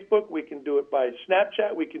Facebook, we can do it by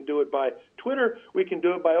Snapchat, we can do it by Twitter, we can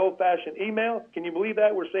do it by old-fashioned email. Can you believe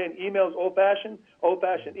that? We're saying email is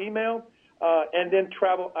old-fashioned email, and then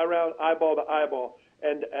travel around eyeball to eyeball.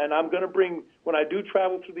 And I'm going to bring, when I do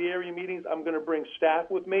travel to the area meetings, I'm going to bring staff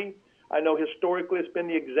with me. I know historically it's been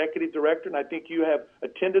the executive director, and I think you have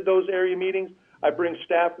attended those area meetings. I bring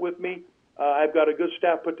staff with me. I've got a good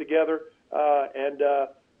staff put together, and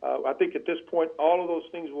I think at this point all of those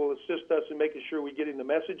things will assist us in making sure we're getting the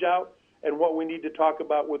message out and what we need to talk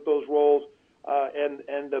about with those roles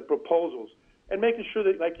and the proposals, and making sure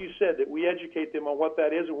that, like you said, that we educate them on what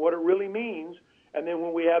that is and what it really means. And then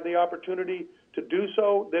when we have the opportunity to do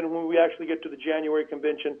so, then when we actually get to the January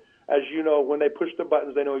convention, as you know, when they push the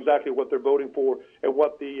buttons, they know exactly what they're voting for and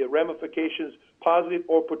what the ramifications, positive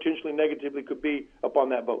or potentially negatively, could be upon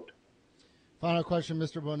that vote. Final question,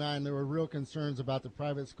 Mr. Bonine. There were real concerns about the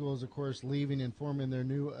private schools, of course, leaving and forming their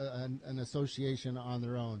new an association on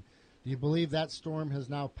their own. Do you believe that storm has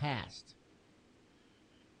now passed?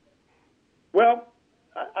 Well,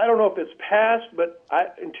 I don't know if it's passed, but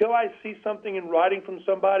until I see something in writing from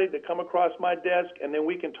somebody that come across my desk, and then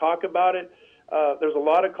we can talk about it. There's a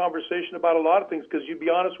lot of conversation about a lot of things. Because, to be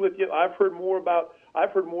honest with you, I've heard more about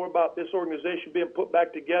this organization being put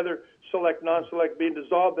back together, select, non-select being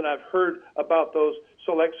dissolved, than I've heard about those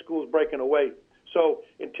select schools breaking away. So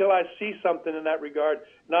until I see something in that regard,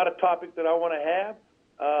 not a topic that I want to have.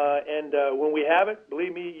 And when we have it,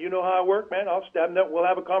 believe me, you know how I work, man. We'll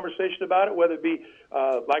have a conversation about it, whether it be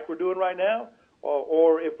like we're doing right now,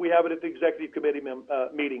 or if we have it at the executive committee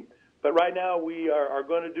meeting. But right now, we are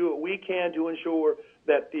going to do what we can to ensure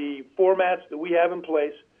that the formats that we have in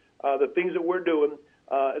place, the things that we're doing,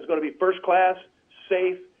 is going to be first class,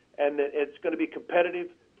 safe, and that it's going to be competitive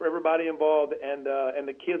for everybody involved, and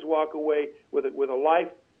the kids walk away with a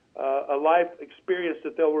life experience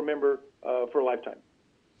that they'll remember for a lifetime.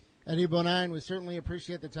 Eddie Bonine, we certainly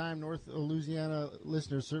appreciate the time. North Louisiana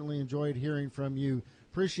listeners certainly enjoyed hearing from you.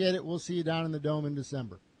 Appreciate it. We'll see you down in the Dome in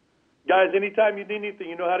December. Guys, anytime you need anything,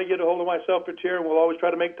 you know how to get a hold of myself or Tier, and we'll always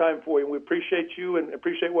try to make time for you. And we appreciate you and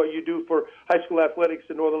appreciate what you do for high school athletics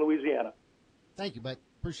in northern Louisiana. Thank you, Bud.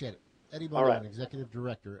 Appreciate it. Eddie Bonine, Executive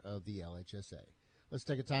Director of the LHSA. Let's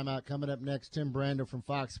take a timeout. Coming up next, Tim Brando from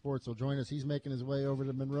Fox Sports will join us. He's making his way over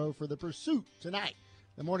to Monroe for the Pursuit tonight.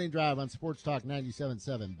 The Morning Drive on Sports Talk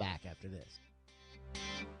 97.7. Back after this.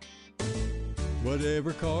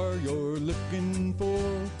 Whatever car you're looking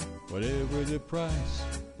for, whatever the price,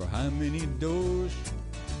 for how many doors,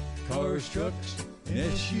 cars, trucks, and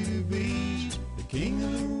SUVs, the king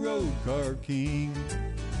of the road, Car King.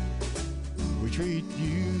 We treat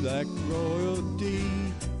you like royalty.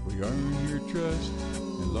 We earn your trust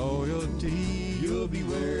and loyalty. You'll be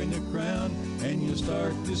wearing the crown and you'll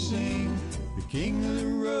start to sing. The king of the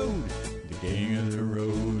road, the king of the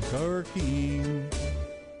road, Car King.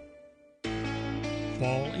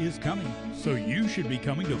 Fall is coming, so you should be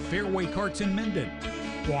coming to Fairway Carts in Minden.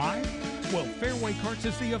 Why? Well, Fairway Carts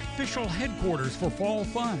is the official headquarters for fall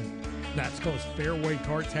fun. That's because Fairway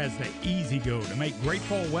Carts has the Easy Go to make great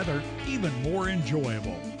fall weather even more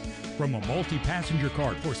enjoyable. From a multi-passenger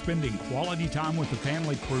cart for spending quality time with the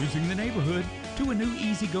family cruising the neighborhood, to a new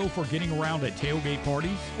Easy Go for getting around at tailgate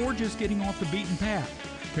parties or just getting off the beaten path,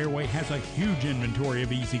 Fairway has a huge inventory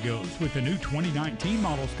of Easy Goes with the new 2019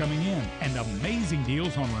 models coming in and amazing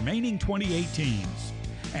deals on remaining 2018s.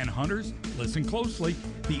 And hunters, listen closely,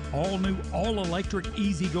 the all-new, all-electric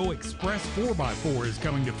Easy Go Express 4x4 is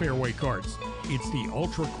coming to Fairway Carts. It's the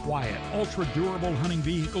ultra-quiet, ultra-durable hunting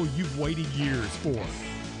vehicle you've waited years for.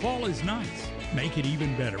 Fall is nice. Make it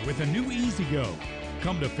even better with a new Easy Go.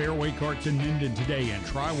 Come to Fairway Carts in Minden today and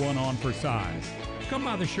try one on for size. Come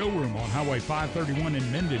by the showroom on Highway 531 in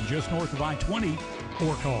Minden, just north of I-20,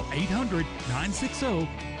 or call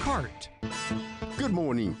 800-960-CART. Good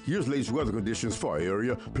morning. Here's latest weather conditions for our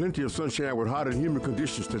area. Plenty of sunshine with hot and humid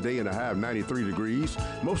conditions today and a high of 93 degrees.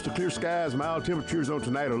 Mostly clear skies, mild temperatures on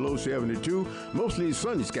tonight, a low 72. Mostly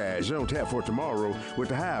sunny skies on tap for tomorrow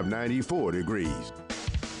with a high of 94 degrees.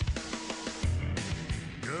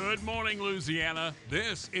 Good morning, Louisiana.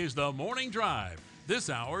 This is the Morning Drive.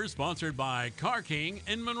 This hour is sponsored by Car King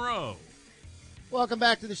in Monroe. Welcome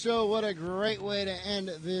back to the show. What a great way to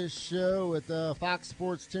end this show with Fox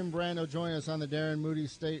Sports' Tim Brando joining us on the Darren Moody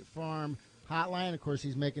State Farm hotline. Of course,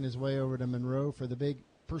 he's making his way over to Monroe for the big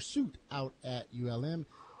pursuit out at ULM.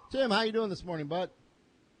 Tim, how you doing this morning, bud?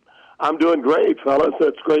 I'm doing great, fellas.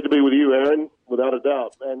 It's great to be with you, Aaron, without a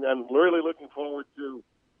doubt. And I'm really looking forward to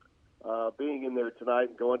being in there tonight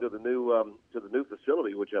and going to the new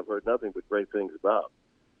facility, which I've heard nothing but great things about.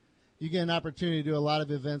 You get an opportunity to do a lot of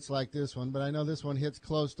events like this one, but I know this one hits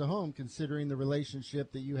close to home considering the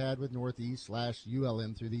relationship that you had with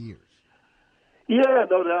Northeast/ULM through the years. Yeah,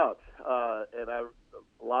 no doubt. And a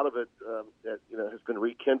lot of it, has been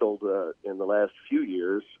rekindled in the last few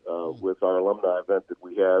years with our alumni event that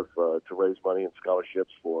we have to raise money and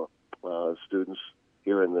scholarships for students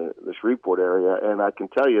here in the Shreveport area. And I can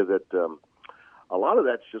tell you that a lot of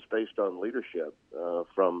that's just based on leadership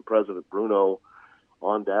from President Bruno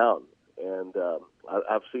on down. And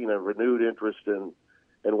I've seen a renewed interest in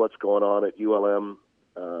what's going on at ULM,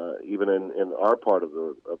 even in our part of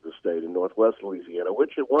the state, in Northwest Louisiana,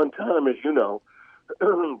 which at one time, as you know,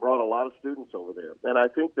 brought a lot of students over there. And I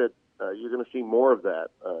think that you're going to see more of that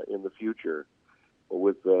in the future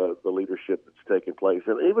with the leadership that's taking place.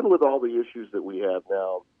 And even with all the issues that we have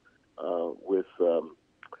now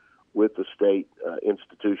with the state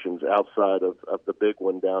institutions outside of the big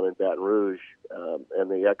one down in Baton Rouge and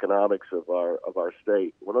the economics of our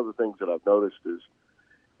state. One of the things that I've noticed is,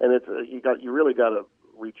 and it's you really got to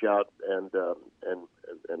reach out and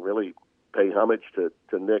really pay homage to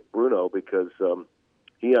Nick Bruno, because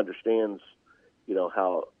he understands,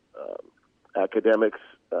 how academics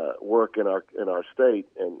work in our state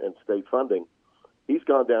and state funding. He's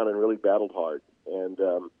gone down and really battled hard, and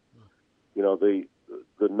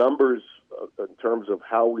the numbers in terms of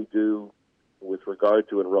how we do with regard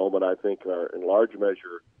to enrollment, I think, are in large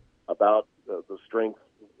measure about the strength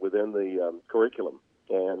within the curriculum.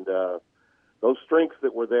 And those strengths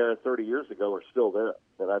that were there 30 years ago are still there.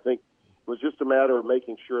 And I think it was just a matter of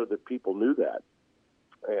making sure that people knew that.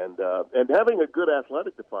 And having a good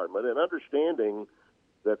athletic department and understanding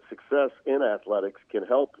that success in athletics can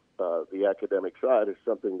help the academic side is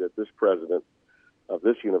something that this president of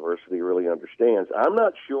this university really understands. I'm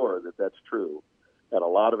not sure that that's true at a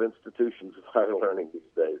lot of institutions of higher learning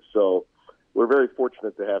these days. So we're very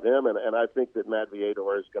fortunate to have him, and I think that Matt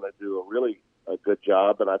Viador is going to do a good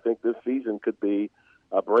job, and I think this season could be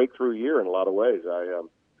a breakthrough year in a lot of ways.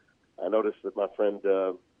 I noticed that my friend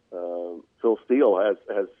Phil Steele has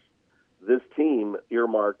this team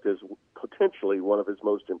earmarked as potentially one of his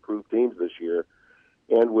most improved teams this year.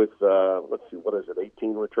 And with,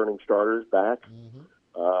 18 returning starters back,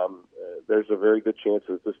 there's a very good chance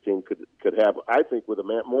that this team could have, I think, with a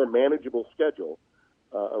more manageable schedule,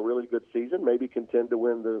 a really good season, maybe contend to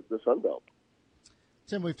win the Sun Belt.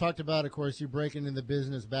 Tim, we've talked about, of course, you breaking into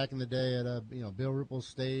business back in the day at Bill Ripple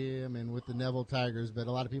Stadium and with the Neville Tigers, but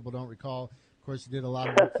a lot of people don't recall. Of course, you did a lot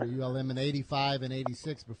of work for ULM in '85 and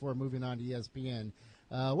 '86 before moving on to ESPN.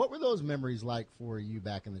 What were those memories like for you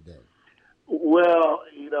back in the day? Well,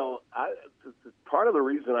 part of the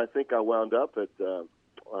reason I think I wound up at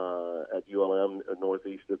ULM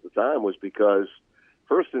Northeast at the time was because,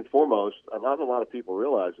 first and foremost, not a lot of people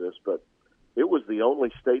realize this, but it was the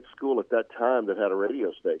only state school at that time that had a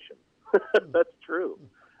radio station. That's true.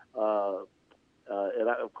 And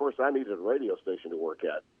of course, I needed a radio station to work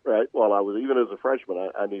at, right? Well, even as a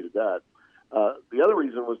freshman, I needed that. The other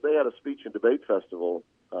reason was they had a speech and debate festival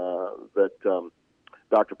that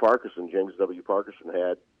Dr. Parkinson, James W. Parkinson,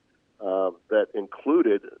 had that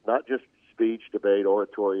included not just speech, debate,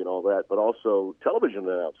 oratory, and all that, but also television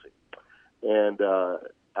announcing. And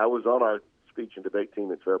I was on our speech and debate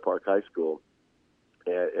team at Fair Park High School,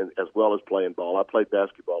 and as well as playing ball. I played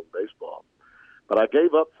basketball and baseball. But I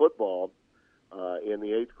gave up football in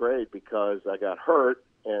the 8th grade because I got hurt,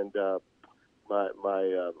 and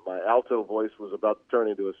my alto voice was about to turn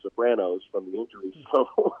into a soprano's from the injury.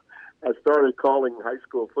 So I started calling high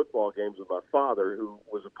school football games with my father, who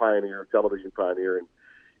was a pioneer, television pioneer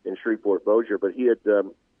in Shreveport, Bossier. But he had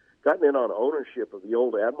gotten in on ownership of the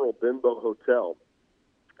old Admiral Benbow Hotel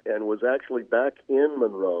and was actually back in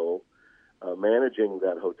Monroe managing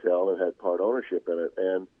that hotel and had part ownership in it.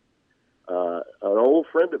 And an old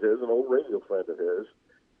friend of his, an old radio friend of his,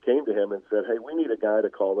 came to him and said, "Hey, we need a guy to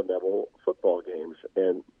call the Neville football games."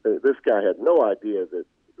 And this guy had no idea that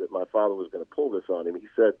my father was going to pull this on him. He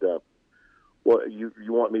said, "Well, you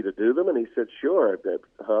want me to do them?" And he said, "Sure,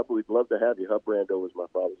 Hub, we'd love to have you." Hub Brando was my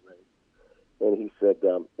father's name. And he said,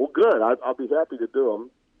 "Well, good, I'll be happy to do them."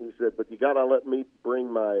 He said, "But you got to let me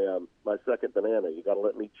bring my second banana. You got to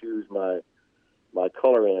let me choose my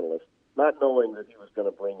color analyst," not knowing that he was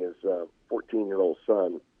going to bring his 14-year-old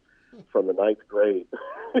son from the 9th grade,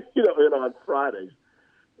 in on Fridays.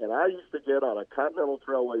 And I used to get on a Continental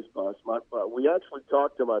Trailways bus. We actually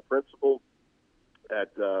talked to my principal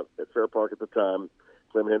at Fair Park at the time,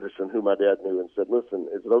 Clem Henderson, who my dad knew, and said, "Listen,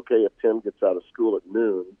 is it okay if Tim gets out of school at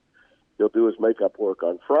noon? He'll do his makeup work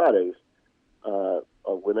on Fridays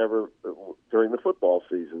whenever during the football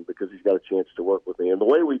season, because he's got a chance to work with me." And the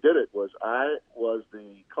way we did it was I was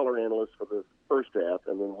the color analyst for the first half,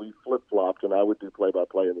 and then we flip-flopped, and I would do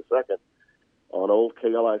play-by-play in the second on old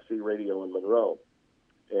KLIC radio in Monroe.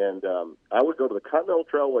 And I would go to the Continental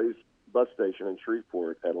Trailways bus station in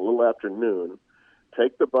Shreveport at a little after noon,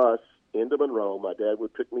 take the bus into Monroe. My dad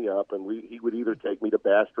would pick me up, and he would either take me to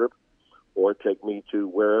Bastrop or take me to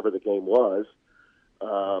wherever the game was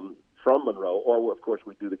from Monroe, or, of course,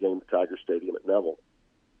 we'd do the game at Tiger Stadium at Neville.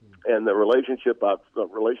 And the relationships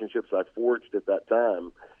I forged at that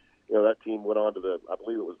time, that team went on to I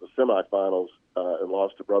believe it was the semifinals and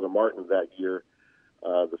lost to Brother Martin that year,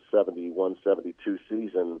 the 71-72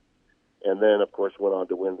 season, and then, of course, went on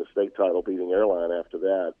to win the state title, beating Airline after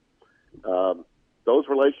that. Those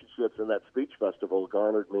relationships in that speech festival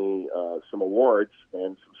garnered me some awards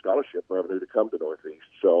and some scholarship revenue to come to Northeast.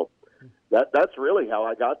 So that's really how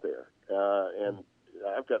I got there. And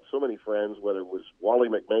I've got so many friends, whether it was Wally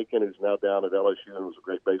McMakin, who's now down at LSU and was a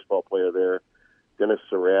great baseball player there, Dennis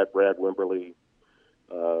Surratt, Brad Wimberly,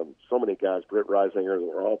 so many guys, Britt Reisinger, that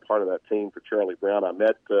were all part of that team for Charlie Brown. I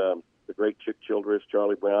met the great Chick Childress,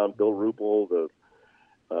 Charlie Brown, Bill Ruppel, the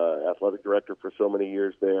athletic director for so many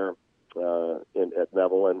years there at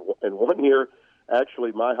Neville. And one year,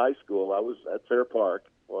 actually, my high school, I was at Fair Park.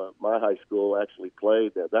 My high school actually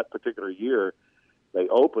played that particular year. They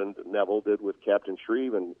opened, Neville did, with Captain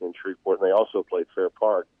Shreve in Shreveport, and they also played Fair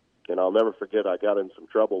Park. And I'll never forget, I got in some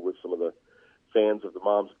trouble with some of the fans of the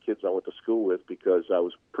moms and kids I went to school with because I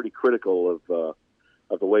was pretty critical of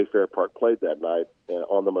the way Fair Park played that night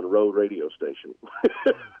on the Monroe radio station.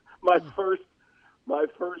 my first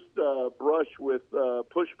brush with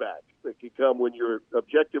pushback that can come when you're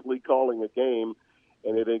objectively calling a game,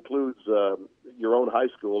 and it includes your own high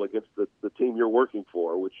school against the team you're working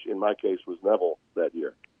for, which in my case was Neville that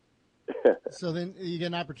year. So then you get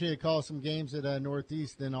an opportunity to call some games at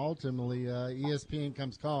Northeast, then ultimately ESPN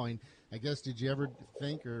comes calling. I guess, did you ever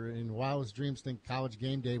think, or in wildest dreams think, College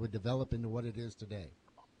Game Day would develop into what it is today?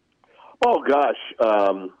 Oh, gosh.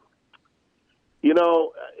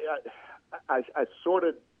 I sort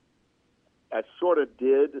of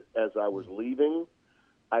did as I was leaving.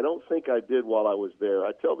 I don't think I did while I was there.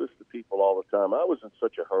 I tell this to people all the time. I was in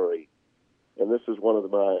such a hurry, and this is one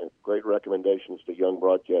of my great recommendations to young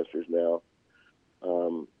broadcasters now.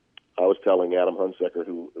 I was telling Adam Hunsaker,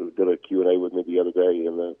 who did a Q&A with me the other day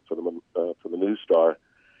for the News Star,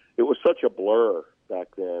 it was such a blur back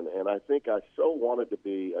then, and I think I so wanted to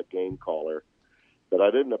be a game caller that I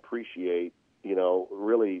didn't appreciate,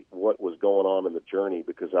 really what was going on in the journey,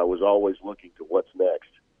 because I was always looking to what's next.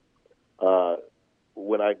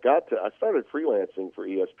 When I started freelancing for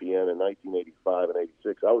ESPN in 1985 and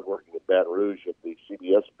 86. I was working at Baton Rouge at the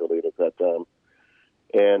CBS affiliate at that time.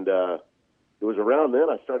 And it was around then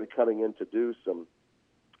I started coming in to do some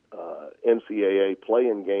NCAA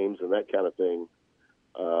play-in games and that kind of thing,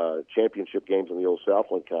 championship games in the old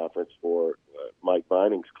Southland Conference for Mike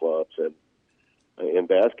Vining's clubs, and in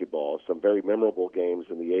basketball, some very memorable games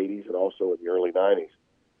in the 80s and also in the early 90s.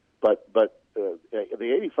 But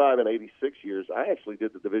the 85 and 86 years, I actually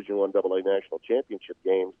did the Division I AA National Championship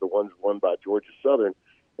games, the ones won by Georgia Southern.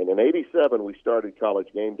 And in 87, we started College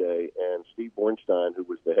Game Day, and Steve Bornstein, who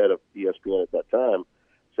was the head of ESPN at that time,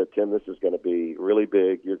 said, Tim, this is going to be really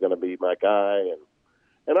big. You're going to be my guy.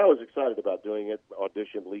 And I was excited about doing it.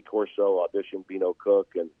 Auditioned Lee Corso, auditioned Bino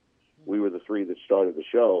Cook, and we were the three that started the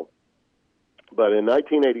show. But in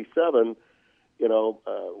 1987,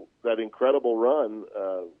 that incredible run,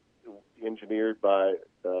 engineered by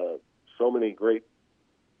so many great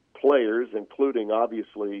players, including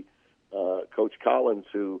obviously Coach Collins,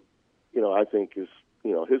 who, I think is,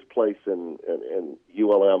 his place in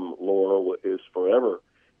ULM lore is forever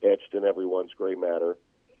etched in everyone's gray matter.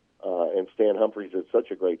 And Stan Humphries did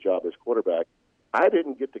such a great job as quarterback. I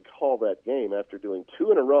didn't get to call that game after doing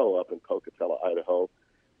 2 in a row up in Pocatello, Idaho,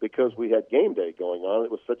 because we had game day going on.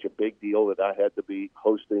 It was such a big deal that I had to be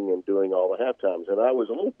hosting and doing all the halftimes. And I was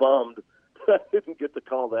a little bummed that I didn't get to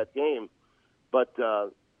call that game. But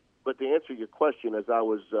to answer your question, as I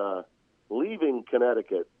was leaving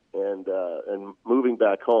Connecticut and moving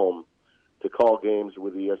back home to call games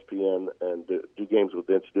with ESPN and do games with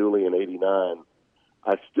Vince Dooley in '89,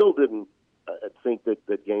 I still didn't think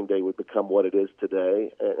that game day would become what it is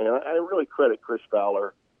today. And I really credit Chris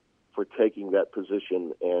Fowler for taking that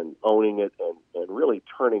position and owning it and really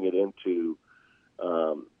turning it into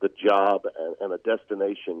the job and a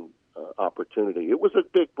destination opportunity. It was a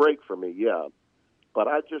big break for me, yeah. But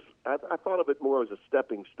I thought of it more as a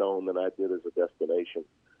stepping stone than I did as a destination.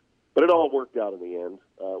 But it all worked out in the end.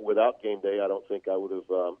 Without game day, I don't think I would have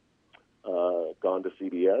gone to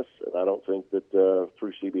CBS, and I don't think that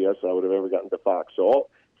through CBS I would have ever gotten to Fox. So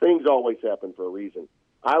things always happen for a reason.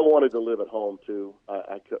 I wanted to live at home too.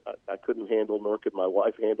 I couldn't handle, nor could my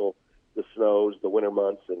wife handle, the snows, the winter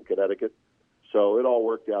months in Connecticut. So it all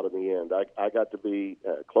worked out in the end. I got to be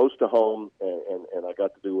close to home, and I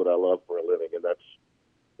got to do what I love for a living, and that's,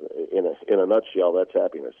 in a nutshell, that's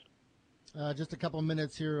happiness. Just a couple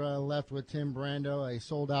minutes here left with Tim Brando. A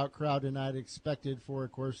sold-out crowd tonight expected for,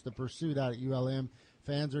 of course, the Pursuit out at ULM.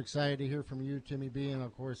 Fans are excited to hear from you, Timmy B, and,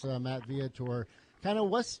 of course, Matt Viator. Kind of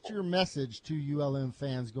what's your message to ULM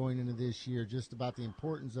fans going into this year just about the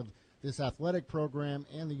importance of this athletic program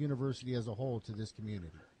and the university as a whole to this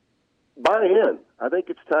community? Buy in. I think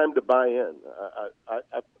it's time to buy in.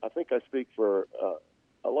 I think I speak for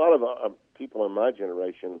a lot of people in my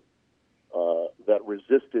generation that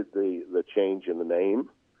resisted the change in the name,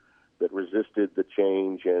 that resisted the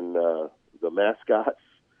change in the mascots,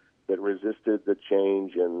 that resisted the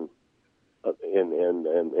change in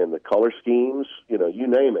the color schemes. You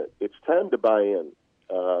name it. It's time to buy in,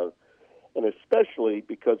 and especially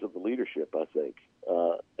because of the leadership, I think,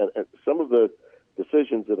 and some of the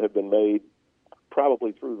decisions that have been made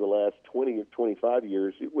probably through the last 20 or 25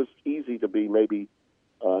 years, it was easy to be maybe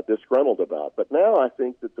disgruntled about. But now I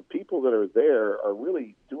think that the people that are there are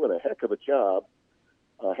really doing a heck of a job,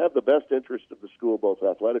 have the best interest of the school both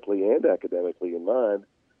athletically and academically in mind,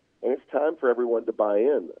 and it's time for everyone to buy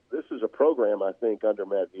in. This is a program, I think, under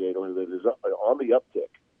Matt Viator that is on the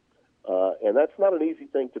uptick, and that's not an easy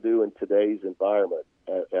thing to do in today's environment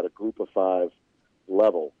at a group of 5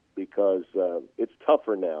 level, because it's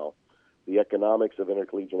tougher now, the economics of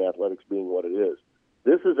intercollegiate athletics being what it is.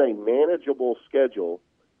 This is a manageable schedule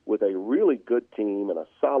with a really good team and a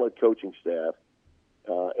solid coaching staff.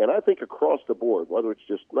 And I think across the board, whether it's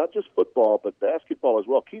just not just football, but basketball as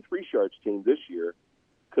well, Keith Richard's team this year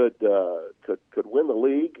could win the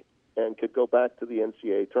league and could go back to the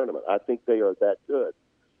NCAA tournament. I think they are that good.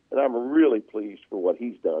 And I'm really pleased for what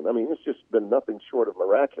he's done. I mean, it's just been nothing short of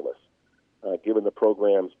miraculous, given the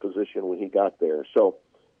program's position when he got there. So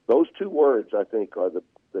those 2 words, I think, are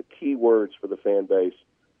the key words for the fan base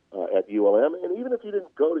at ULM. And even if you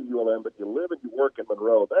didn't go to ULM, but you live and you work in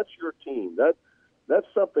Monroe, that's your team. That's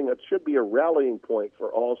something that should be a rallying point for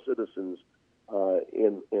all citizens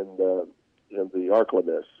in the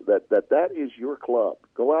Arklamas. That is your club.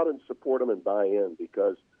 Go out and support them and buy in,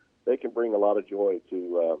 because they can bring a lot of joy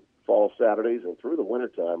to fall Saturdays, and through the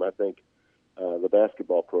wintertime, I think the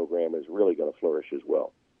basketball program is really going to flourish as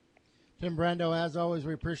well. Tim Brando, as always,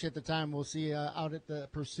 we appreciate the time. We'll see you out at the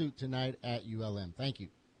Pursuit tonight at ULM. Thank you.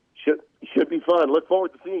 Should be fun. Look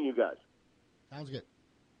forward to seeing you guys. Sounds good.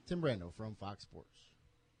 Tim Brando from Fox Sports.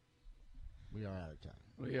 We are out of time.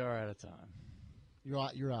 We are out of time.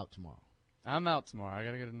 You're out tomorrow. I'm out tomorrow. I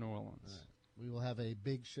got to go to New Orleans. Right. We will have a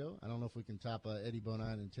big show. I don't know if we can top Eddie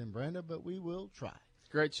Bonine and Tim Brando, but we will try.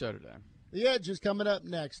 Great show today. The Edge is coming up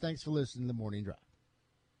next. Thanks for listening to The Morning Drive.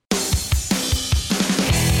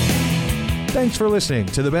 Thanks for listening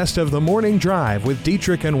to the best of The Morning Drive with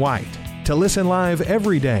Dietrich and White. To listen live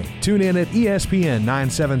every day, tune in at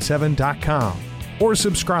ESPN977.com or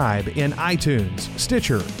subscribe in iTunes,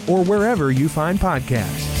 Stitcher, or wherever you find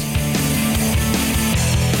podcasts.